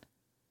that.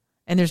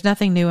 And there's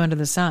nothing new under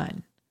the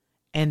sun.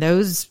 And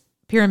those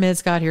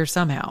pyramids got here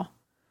somehow.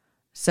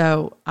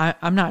 So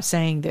I'm not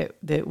saying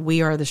that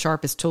we are the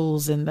sharpest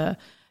tools in the,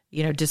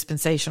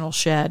 dispensational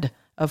shed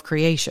of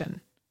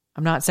creation.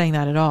 I'm not saying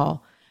that at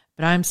all.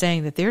 But I'm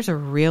saying that there's a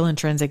real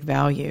intrinsic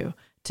value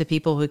to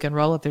people who can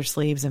roll up their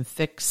sleeves and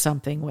fix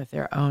something with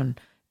their own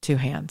two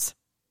hands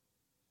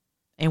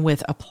and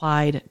with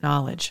applied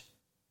knowledge.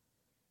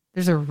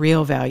 There's a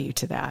real value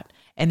to that.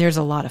 And there's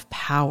a lot of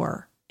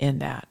power in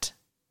that.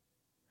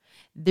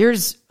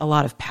 There's a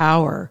lot of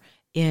power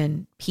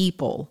in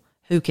people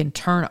who can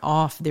turn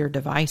off their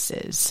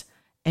devices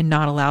and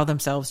not allow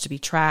themselves to be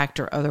tracked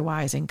or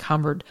otherwise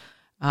encumbered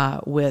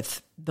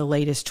with the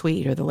latest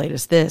tweet or the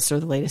latest this or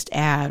the latest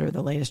ad or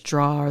the latest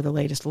draw or the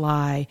latest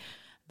lie,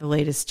 the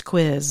latest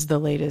quiz, the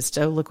latest,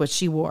 oh, look what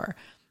she wore.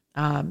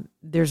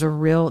 There's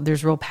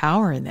real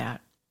power in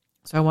that.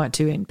 So I want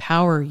to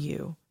empower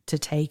you to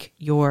take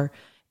your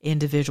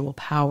individual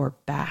power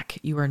back.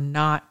 You are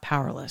not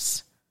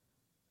powerless.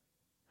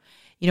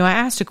 I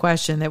asked a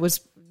question that was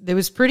it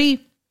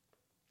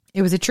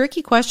was a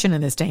tricky question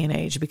in this day and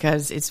age,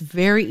 because it's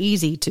very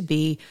easy to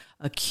be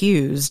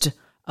accused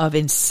of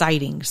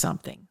inciting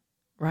something,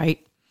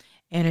 right?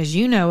 And as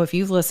you know, if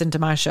you've listened to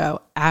my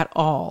show at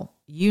all,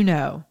 you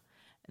know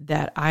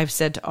that I've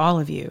said to all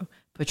of you,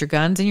 put your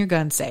guns in your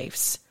gun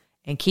safes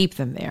and keep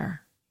them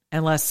there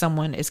unless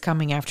someone is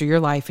coming after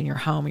your life and your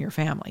home and your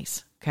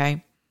families,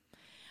 okay?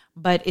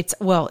 But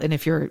and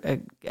if you're,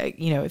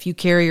 if you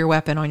carry your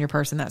weapon on your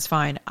person, that's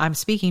fine. I'm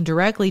speaking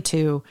directly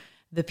to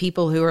the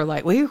people who are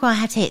like, we're going to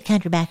have to take the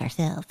country back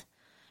ourselves.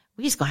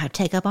 We're just going to have to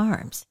take up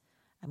arms.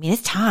 I mean,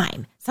 it's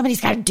time.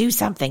 Somebody's got to do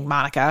something,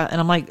 Monica.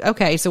 And I'm like,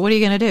 okay, so what are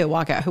you going to do?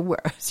 Walk out? So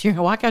you're going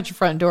to walk out your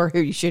front door. Who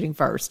are you shooting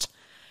first?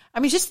 I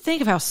mean, just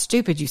think of how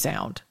stupid you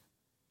sound.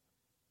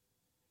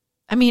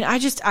 I mean, I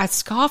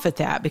scoff at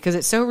that because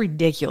it's so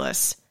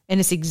ridiculous. And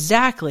it's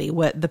exactly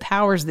what the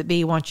powers that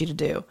be want you to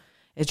do,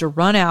 is to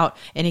run out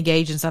and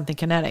engage in something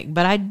kinetic.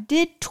 But I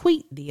did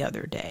tweet the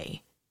other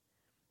day.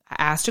 I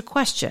asked a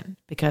question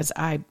because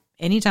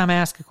anytime I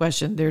ask a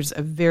question, there's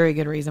a very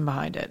good reason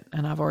behind it.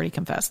 And I've already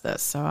confessed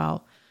this, so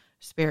I'll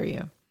spare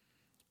you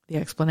the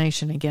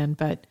explanation again.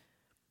 But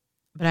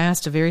I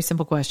asked a very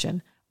simple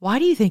question. Why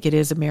do you think it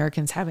is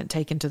Americans haven't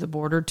taken to the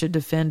border to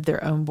defend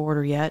their own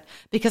border yet?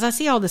 Because I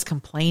see all this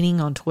complaining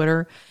on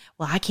Twitter.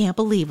 Well, I can't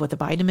believe what the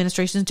Biden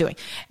administration is doing.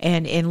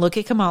 And look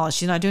at Kamala.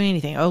 She's not doing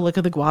anything. Oh, look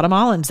at the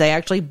Guatemalans. They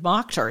actually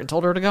mocked her and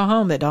told her to go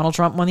home, that Donald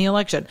Trump won the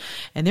election.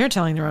 And they're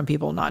telling their own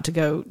people not to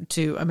go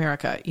to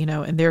America,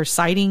 and they're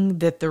citing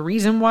that the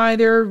reason why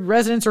their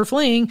residents are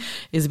fleeing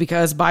is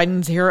because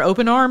Biden's here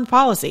open armed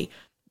policy.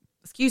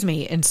 Excuse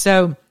me. And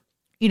so,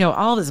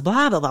 all this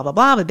blah, blah, blah, blah,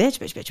 blah,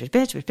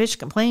 bitch,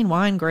 complain,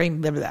 whine,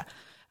 grain, blah, blah, blah.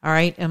 All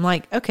right. I'm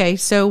like, okay,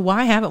 so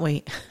why haven't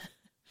we?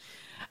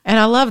 And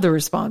I love the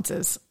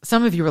responses.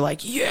 Some of you were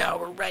like, yeah,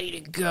 we're ready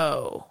to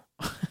go.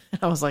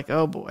 I was like,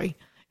 oh boy,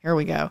 here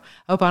we go.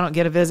 Hope I don't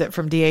get a visit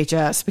from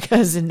DHS,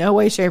 because in no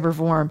way, shape, or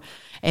form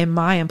am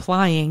I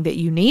implying that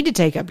you need to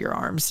take up your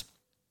arms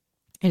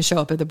and show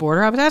up at the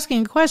border. I was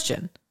asking a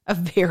question, a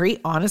very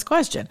honest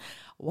question.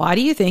 Why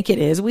do you think it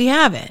is we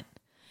haven't?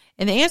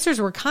 And the answers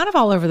were kind of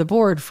all over the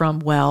board, from,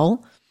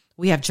 well,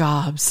 we have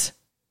jobs.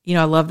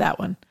 I love that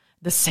one.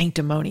 The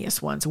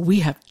sanctimonious ones.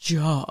 We have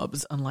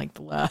jobs, unlike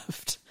the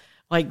left.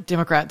 Like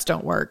Democrats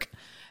don't work.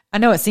 I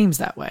know it seems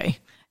that way.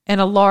 And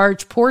a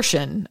large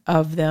portion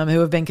of them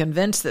who have been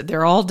convinced that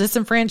they're all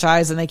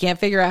disenfranchised and they can't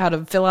figure out how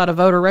to fill out a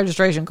voter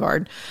registration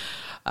card,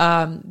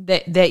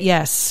 that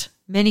yes,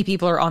 Many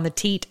people are on the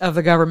teat of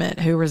the government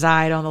who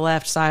reside on the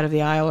left side of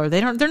the aisle, or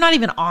they're not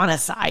even on a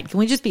side. Can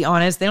we just be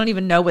honest? They don't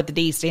even know what the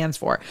D stands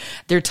for.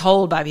 They're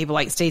told by people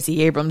like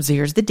Stacey Abrams,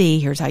 here's the D,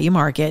 here's how you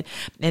mark it,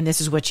 and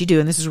this is what you do,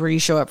 and this is where you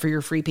show up for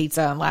your free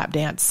pizza and lap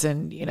dance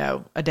and,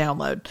 a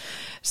download.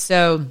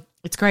 So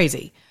it's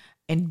crazy.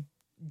 And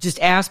just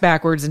ass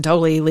backwards and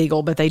totally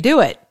illegal, but they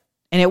do it.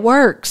 And it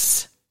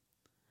works.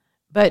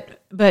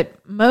 But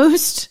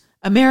most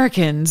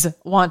Americans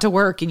want to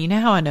work, and you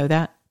know how I know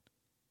that?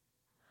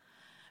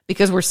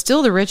 Because we're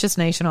still the richest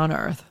nation on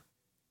earth.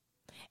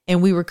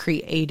 And we were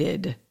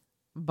created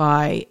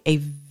by a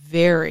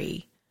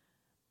very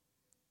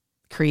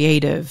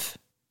creative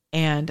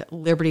and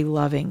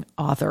liberty-loving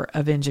author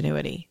of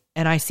ingenuity.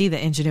 And I see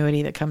the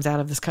ingenuity that comes out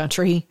of this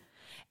country,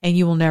 and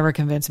you will never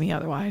convince me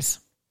otherwise.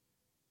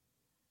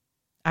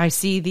 I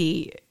see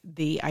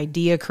the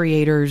idea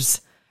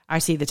creators. I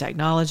see the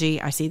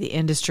technology. I see the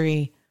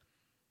industry.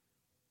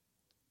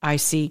 I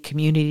see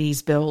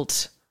communities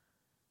built.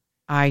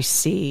 I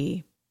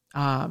see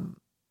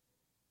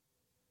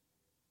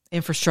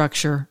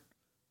infrastructure.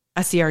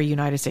 I see our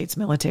United States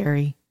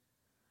military.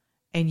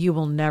 And you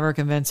will never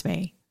convince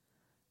me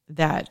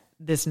that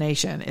this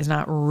nation is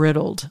not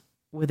riddled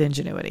with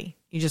ingenuity.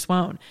 You just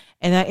won't.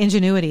 And that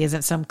ingenuity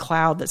isn't some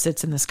cloud that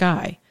sits in the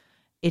sky.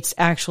 It's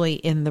actually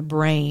in the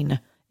brain.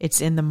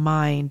 It's in the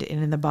mind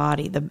and in the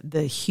body,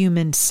 the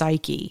human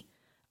psyche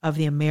of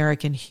the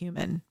American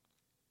human.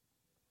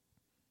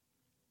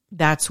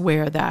 That's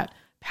where that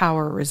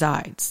power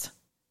resides.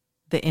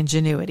 The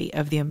ingenuity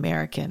of the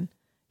American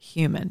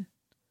human.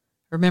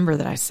 Remember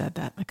that I said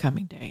that in the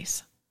coming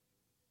days.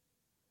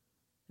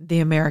 The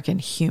American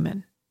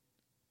human.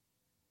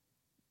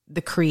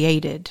 The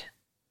created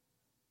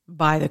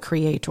by the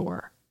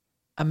creator.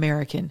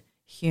 American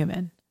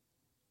human.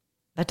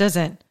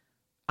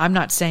 I'm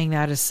not saying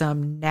that as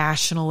some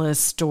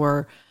nationalist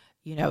or,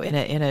 in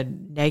a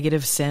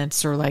negative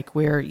sense, or like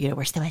we're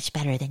so much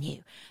better than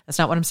you. That's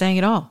not what I'm saying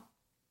at all.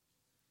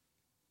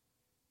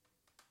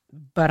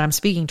 But I'm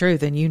speaking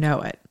truth, and you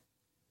know it.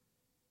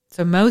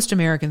 So most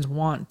Americans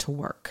want to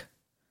work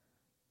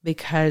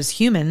because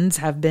humans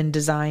have been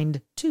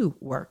designed to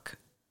work.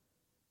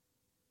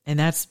 And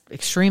that's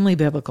extremely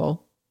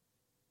biblical.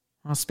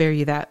 I'll spare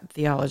you that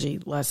theology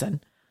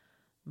lesson,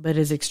 but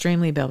it's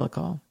extremely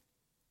biblical.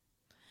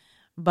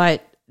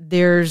 But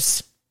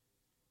there's,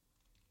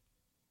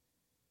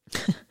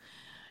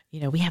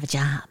 we have a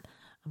job.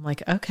 I'm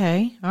like,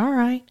 okay, all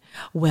right.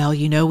 Well,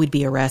 we'd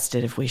be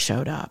arrested if we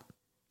showed up.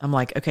 I'm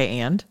like, okay,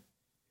 and?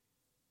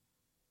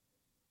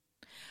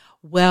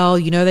 Well,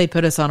 they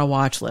put us on a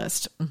watch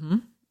list. Mm-hmm.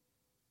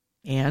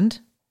 And?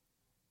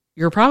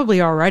 You're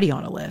probably already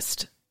on a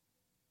list.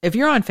 If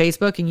you're on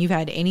Facebook and you've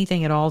had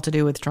anything at all to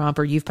do with Trump,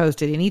 or you've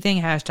posted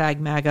anything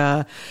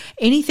 #MAGA,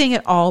 anything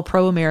at all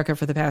pro-America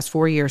for the past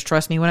 4 years,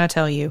 trust me when I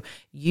tell you,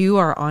 you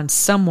are on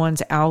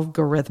someone's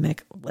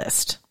algorithmic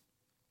list.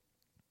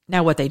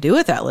 Now, what they do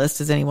with that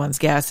list is anyone's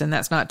guess, and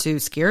that's not to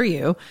scare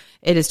you.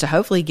 It is to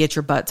hopefully get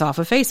your butts off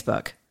of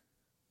Facebook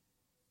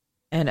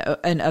and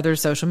other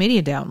social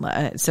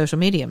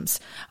mediums.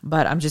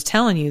 But I'm just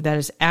telling you, that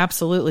is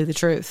absolutely the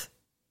truth.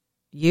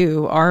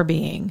 You are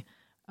being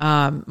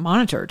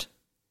monitored.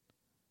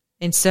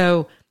 And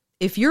so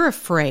if you're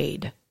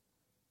afraid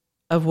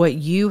of what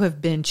you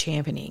have been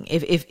championing,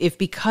 if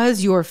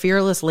because your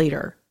fearless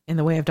leader in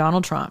the way of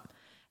Donald Trump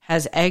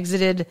has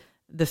exited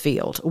the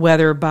field,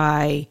 whether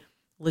by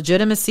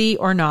legitimacy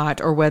or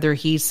not, or whether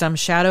he's some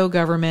shadow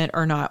government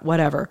or not,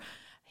 whatever,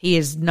 he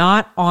is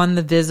not on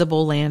the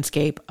visible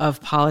landscape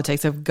of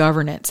politics, of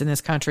governance in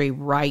this country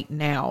right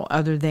now,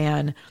 other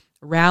than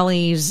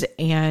rallies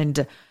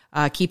and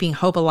keeping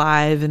hope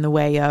alive in the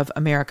way of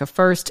America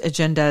First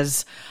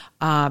agendas,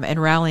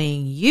 and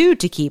rallying you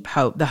to keep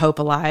the hope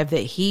alive that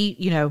he,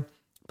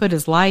 put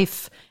his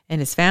life and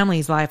his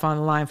family's life on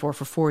the line for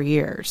 4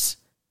 years.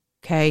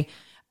 Okay.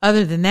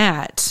 Other than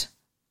that,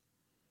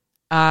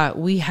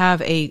 we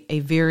have a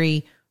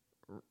very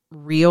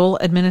real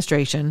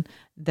administration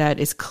that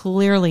is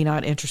clearly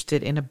not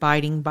interested in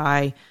abiding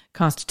by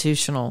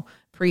constitutional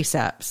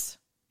precepts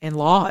and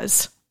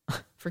laws.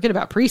 Forget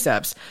about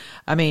precepts.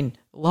 I mean,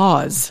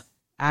 laws,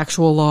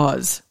 actual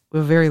laws. We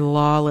have a very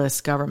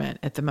lawless government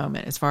at the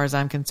moment, as far as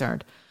I'm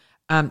concerned.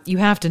 You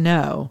have to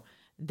know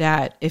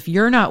that if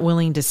you're not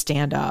willing to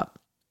stand up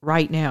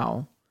right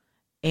now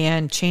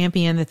and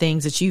champion the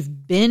things that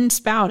you've been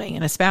spouting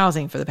and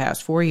espousing for the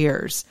past 4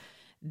 years,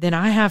 then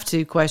I have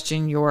to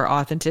question your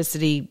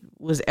authenticity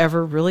was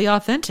ever really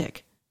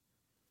authentic.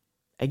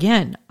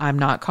 Again, I'm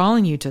not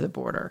calling you to the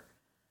border.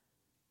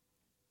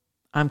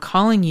 I'm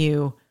calling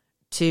you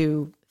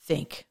to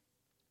think.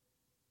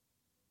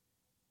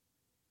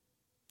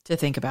 To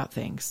think about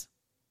things.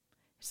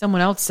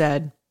 Someone else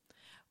said,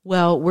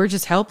 well, we're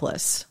just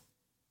helpless.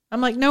 I'm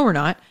like, no, we're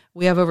not.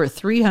 We have over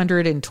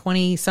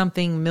 320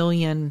 something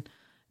million,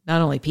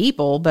 not only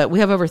people, but we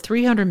have over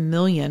 300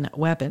 million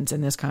weapons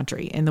in this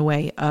country in the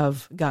way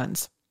of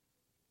guns.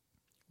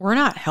 We're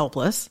not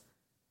helpless.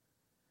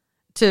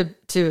 To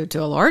a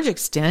large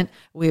extent,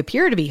 we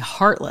appear to be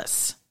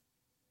heartless.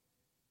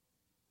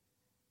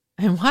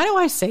 And why do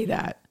I say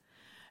that?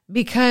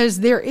 Because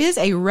there is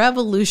a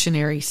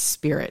revolutionary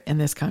spirit in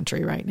this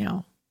country right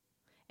now.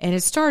 And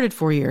it started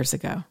 4 years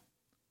ago.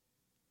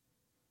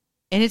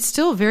 And it's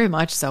still very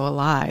much so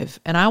alive.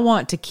 And I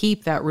want to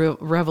keep that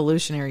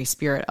revolutionary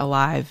spirit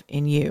alive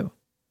in you.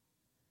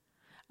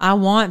 I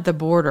want the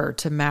border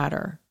to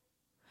matter.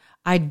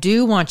 I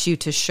do want you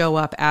to show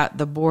up at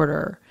the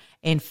border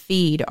and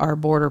feed our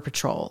border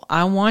patrol.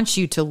 I want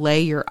you to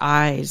lay your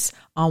eyes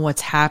on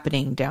what's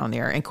happening down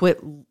there and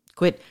quit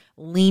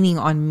leaning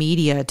on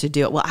media to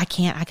do it. Well, I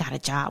can't. I got a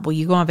job. Well,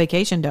 you go on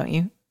vacation, don't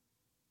you?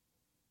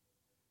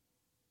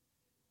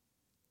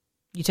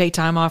 You take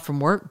time off from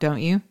work,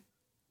 don't you?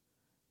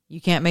 You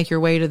can't make your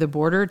way to the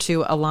border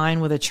to align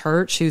with a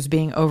church who's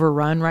being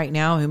overrun right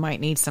now, who might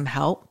need some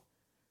help.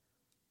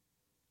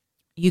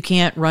 You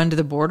can't run to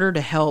the border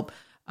to help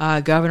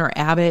Governor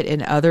Abbott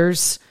and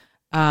others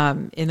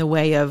in the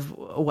way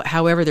of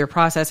however they're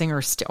processing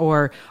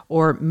or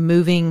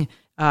moving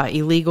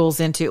illegals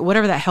into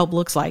whatever that help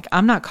looks like.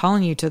 I'm not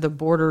calling you to the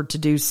border to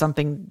do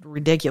something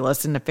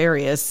ridiculous and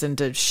nefarious and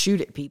to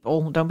shoot at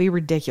people. Don't be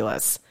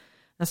ridiculous.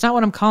 That's not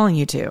what I'm calling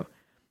you to.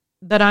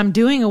 But I'm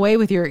doing away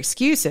with your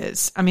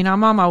excuses. I mean,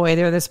 I'm on my way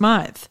there this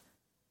month.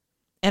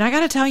 And I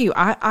got to tell you,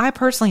 I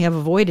personally have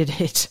avoided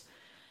it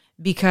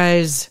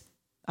because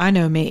I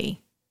know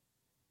me.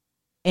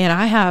 And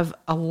I have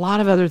a lot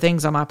of other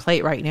things on my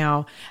plate right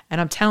now. And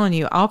I'm telling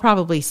you, I'll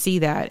probably see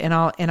that.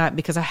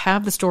 Because I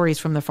have the stories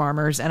from the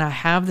farmers and I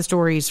have the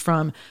stories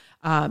from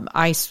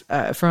ICE,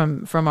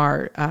 from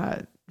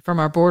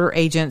our border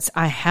agents.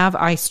 I have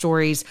ICE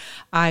stories.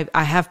 I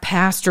have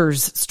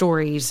pastors'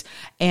 stories.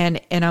 And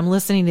I'm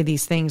listening to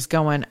these things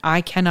going,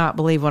 I cannot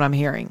believe what I'm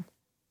hearing.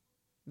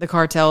 The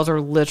cartels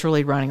are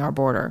literally running our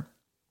border.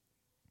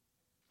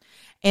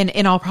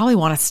 And I'll probably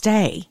want to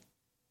stay.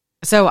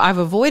 So I've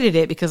avoided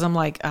it because I'm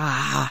like,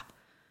 I'll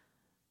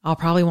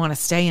probably want to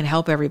stay and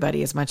help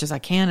everybody as much as I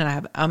can.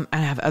 And I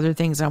have other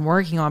things I'm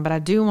working on, but I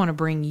do want to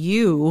bring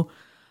you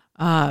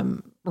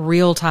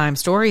real-time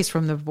stories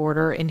from the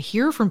border and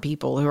hear from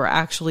people who are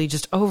actually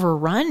just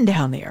overrun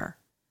down there.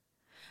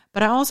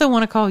 But I also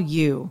want to call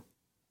you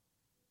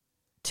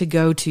to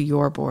go to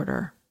your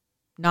border,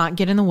 not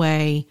get in the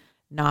way,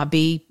 not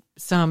be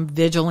some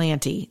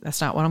vigilante.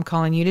 That's not what I'm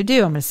calling you to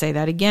do. I'm going to say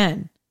that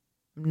again.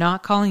 I'm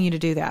not calling you to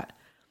do that.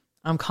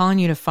 I'm calling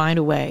you to find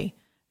a way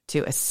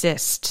to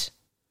assist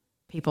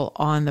people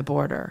on the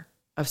border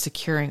of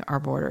securing our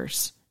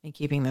borders and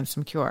keeping them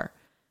secure.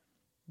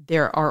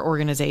 There are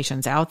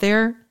organizations out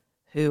there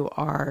who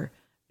are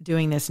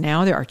doing this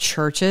now. There are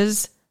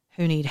churches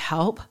who need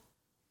help.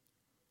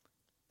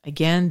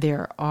 Again,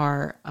 there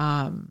are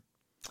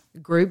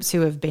groups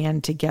who have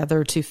band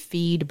together to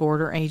feed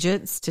border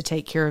agents, to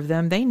take care of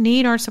them. They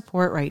need our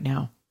support right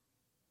now.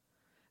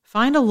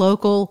 Find a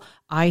local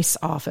ICE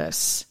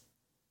office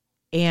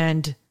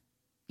and,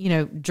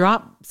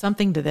 drop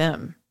something to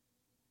them.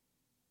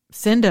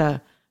 Send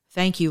a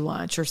thank you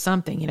lunch or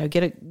something,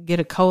 get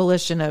a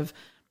coalition of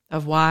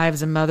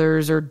wives and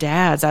mothers or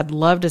dads. I'd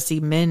love to see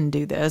men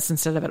do this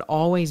instead of it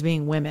always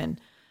being women.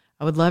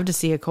 I would love to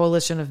see a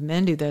coalition of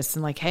men do this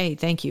and like, hey,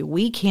 thank you.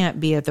 We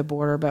can't be at the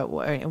border, but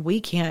we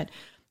can't,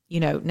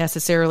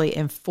 necessarily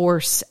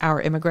enforce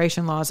our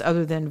immigration laws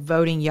other than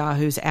voting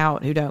yahoos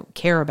out who don't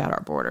care about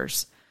our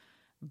borders.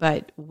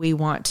 But we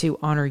want to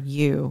honor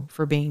you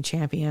for being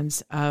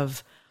champions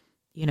of,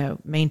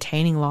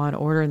 maintaining law and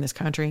order in this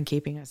country and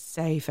keeping us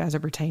safe as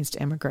it pertains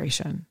to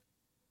immigration.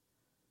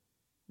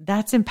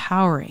 That's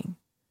empowering.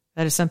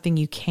 That is something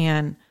you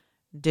can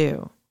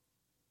do.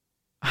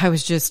 I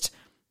was just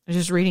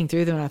reading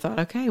through them and I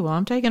thought, okay, well,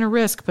 I'm taking a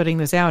risk putting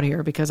this out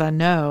here because I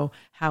know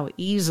how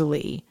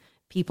easily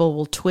people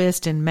will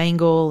twist and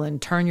mangle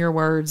and turn your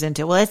words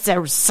into, well, it's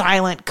a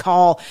silent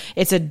call.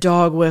 It's a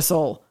dog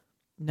whistle.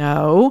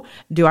 No.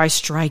 Do I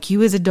strike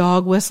you as a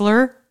dog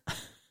whistler?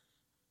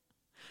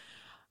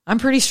 I'm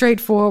pretty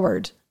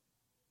straightforward.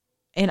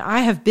 And I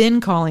have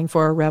been calling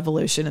for a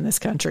revolution in this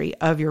country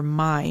of your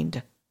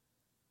mind,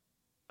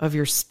 of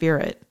your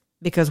spirit.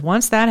 Because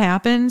once that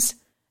happens,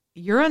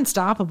 you're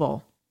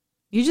unstoppable.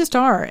 You just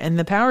are. And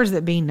the powers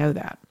that be know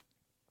that,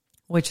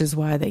 which is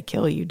why they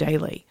kill you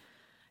daily.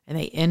 And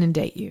they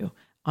inundate you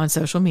on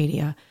social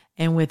media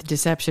and with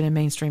deception in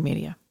mainstream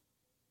media.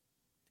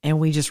 And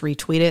we just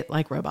retweet it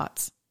like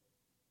robots.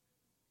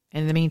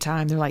 And in the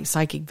meantime, they're like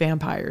psychic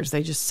vampires.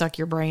 They just suck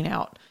your brain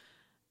out.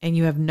 And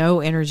you have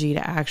no energy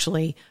to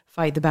actually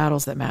fight the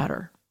battles that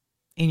matter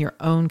in your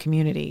own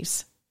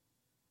communities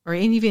or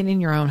even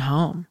in your own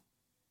home.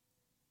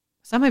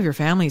 Some of your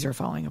families are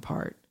falling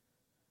apart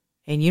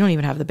and you don't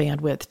even have the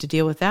bandwidth to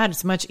deal with that.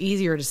 It's much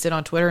easier to sit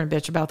on Twitter and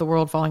bitch about the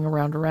world falling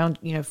around,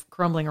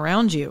 crumbling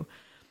around you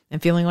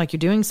and feeling like you're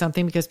doing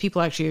something because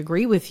people actually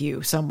agree with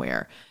you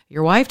somewhere.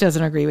 Your wife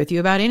doesn't agree with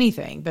you about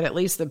anything, but at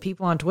least the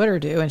people on Twitter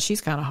do. And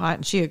she's kind of hot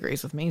and she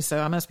agrees with me.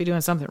 So I must be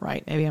doing something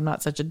right. Maybe I'm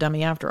not such a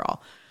dummy after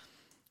all.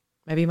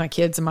 Maybe my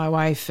kids and my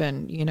wife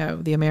and,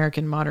 the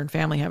American modern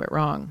family have it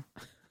wrong.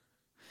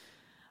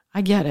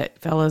 I get it,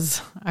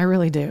 fellas. I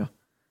really do.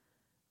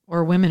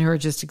 Or women who are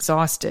just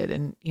exhausted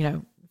and,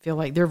 feel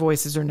like their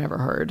voices are never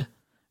heard,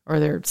 or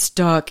they're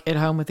stuck at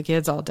home with the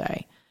kids all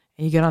day.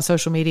 And you get on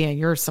social media and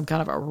you're some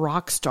kind of a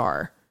rock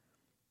star.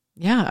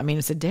 Yeah, I mean,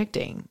 it's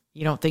addicting.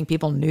 You don't think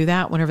people knew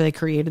that whenever they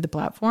created the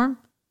platform?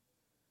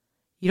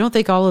 You don't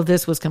think all of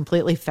this was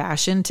completely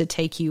fashioned to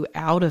take you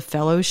out of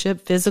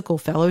fellowship, physical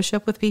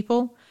fellowship with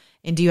people?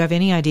 And do you have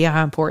any idea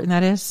how important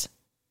that is?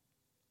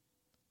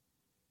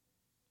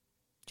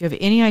 Do you have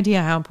any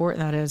idea how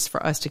important that is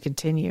for us to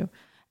continue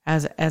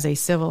as a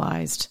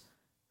civilized,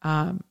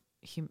 as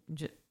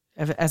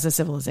a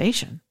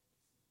civilization,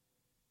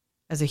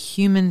 as a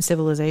human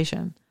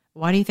civilization?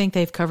 Why do you think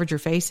they've covered your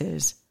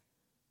faces?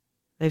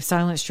 They've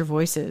silenced your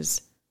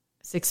voices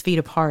 6 feet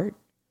apart,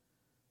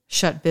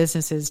 shut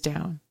businesses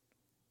down.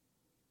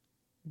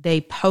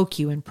 They poke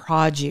you and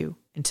prod you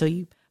until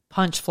you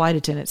punch flight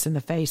attendants in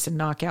the face and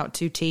knock out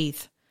 2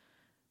 teeth.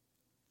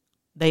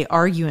 They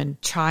argue and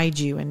chide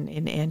you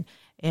and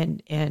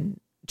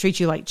treat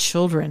you like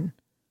children.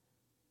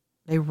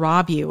 They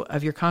rob you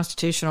of your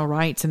constitutional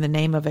rights in the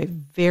name of a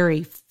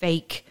very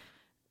fake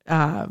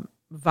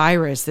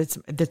virus that's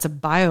a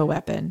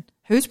bioweapon.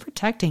 Who's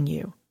protecting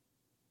you?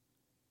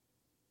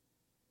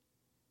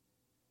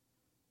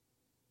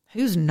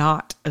 Who's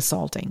not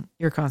assaulting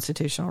your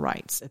constitutional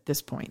rights at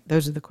this point?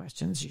 Those are the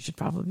questions you should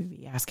probably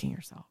be asking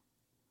yourself.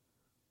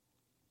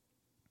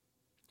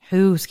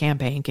 Whose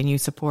campaign can you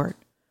support?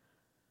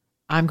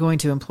 I'm going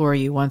to implore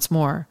you once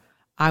more.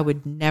 I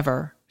would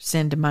never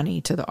send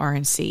money to the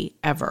RNC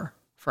ever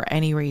for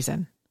any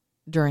reason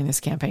during this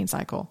campaign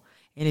cycle.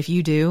 And if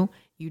you do,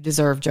 you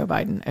deserve Joe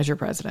Biden as your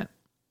president.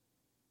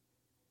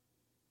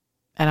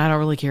 And I don't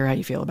really care how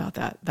you feel about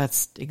that.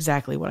 That's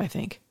exactly what I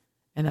think.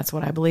 And that's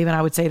what I believe. And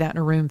I would say that in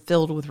a room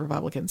filled with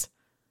Republicans.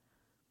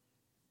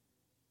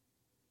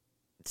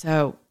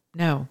 So,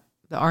 no,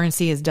 the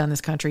RNC has done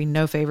this country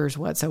no favors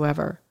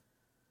whatsoever.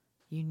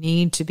 You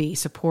need to be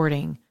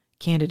supporting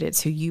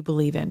candidates who you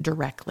believe in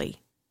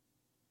directly.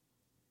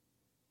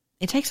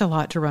 It takes a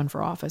lot to run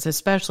for office,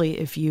 especially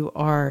if you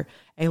are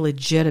a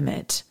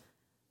legitimate,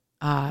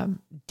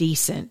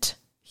 decent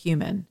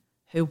human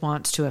who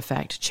wants to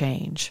affect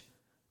change,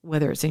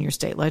 whether it's in your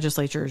state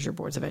legislatures, your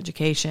boards of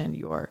education,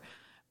 your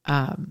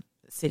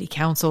city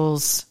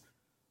councils,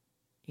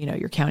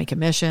 your county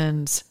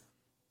commissions,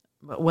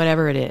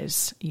 whatever it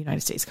is,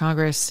 United States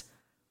Congress.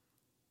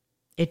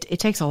 It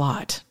takes a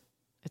lot.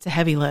 It's a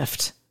heavy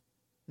lift.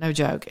 No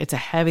joke. It's a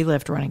heavy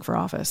lift running for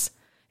office.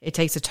 It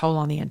takes a toll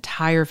on the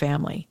entire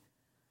family.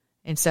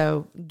 And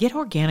so get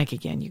organic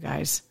again, you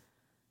guys.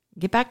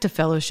 Get back to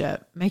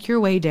fellowship. Make your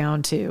way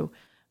down to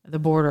the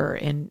border.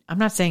 And I'm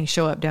not saying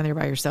show up down there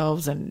by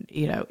yourselves and,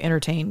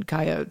 entertain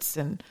coyotes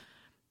and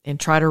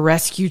try to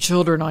rescue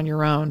children on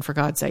your own. For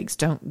God's sakes,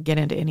 don't get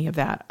into any of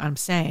that. I'm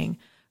saying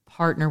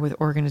partner with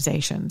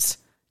organizations,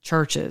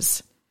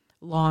 churches,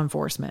 law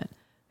enforcement,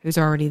 who's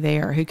already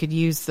there, who could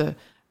use the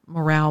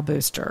morale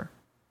booster,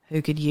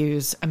 who could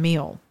use a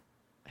meal,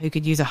 who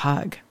could use a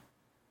hug,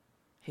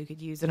 who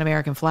could use an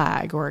American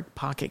flag or a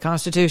pocket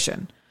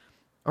constitution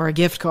or a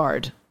gift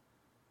card.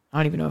 I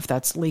don't even know if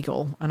that's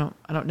legal. I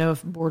don't know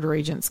if border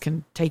agents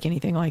can take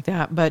anything like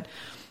that, but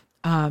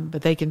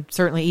they can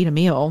certainly eat a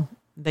meal.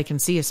 They can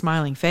see a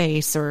smiling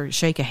face or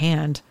shake a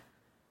hand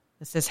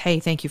that says,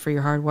 hey, thank you for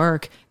your hard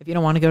work. If you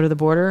don't want to go to the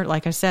border,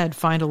 like I said,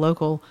 find a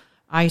local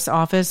ICE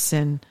office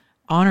and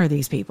honor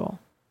these people.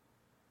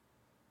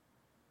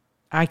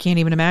 I can't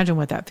even imagine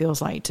what that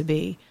feels like to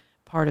be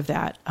part of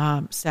that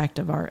sect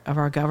of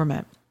our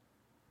government.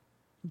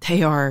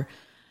 They are.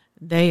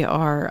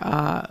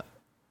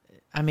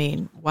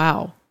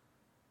 Wow.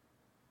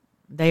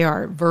 They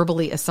are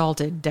verbally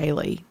assaulted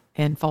daily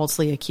and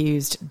falsely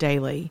accused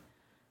daily.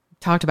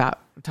 Talk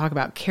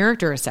about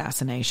character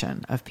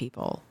assassination of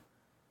people.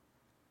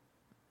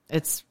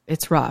 It's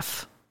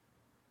rough.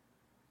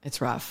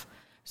 It's rough.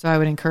 So I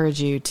would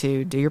encourage you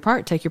to do your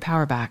part. Take your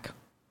power back.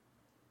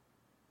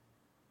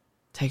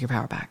 Take your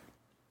power back.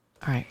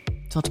 All right.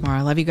 Till tomorrow.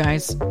 I love you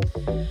guys.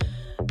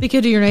 Be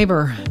good to your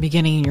neighbor.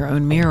 Beginning in your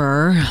own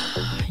mirror.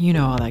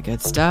 All that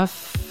good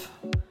stuff.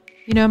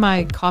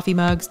 My coffee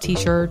mugs,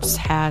 t-shirts,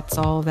 hats,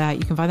 all of that.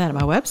 You can find that at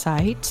my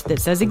website that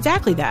says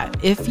exactly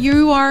that. If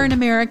you are an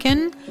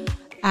American,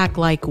 act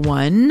like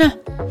one.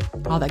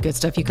 All that good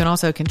stuff. You can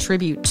also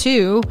contribute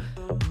to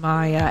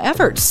my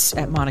efforts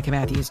at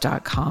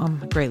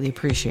monicamatthews.com. Greatly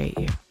appreciate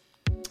you.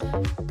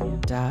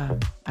 And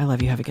I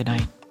love you. Have a good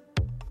night.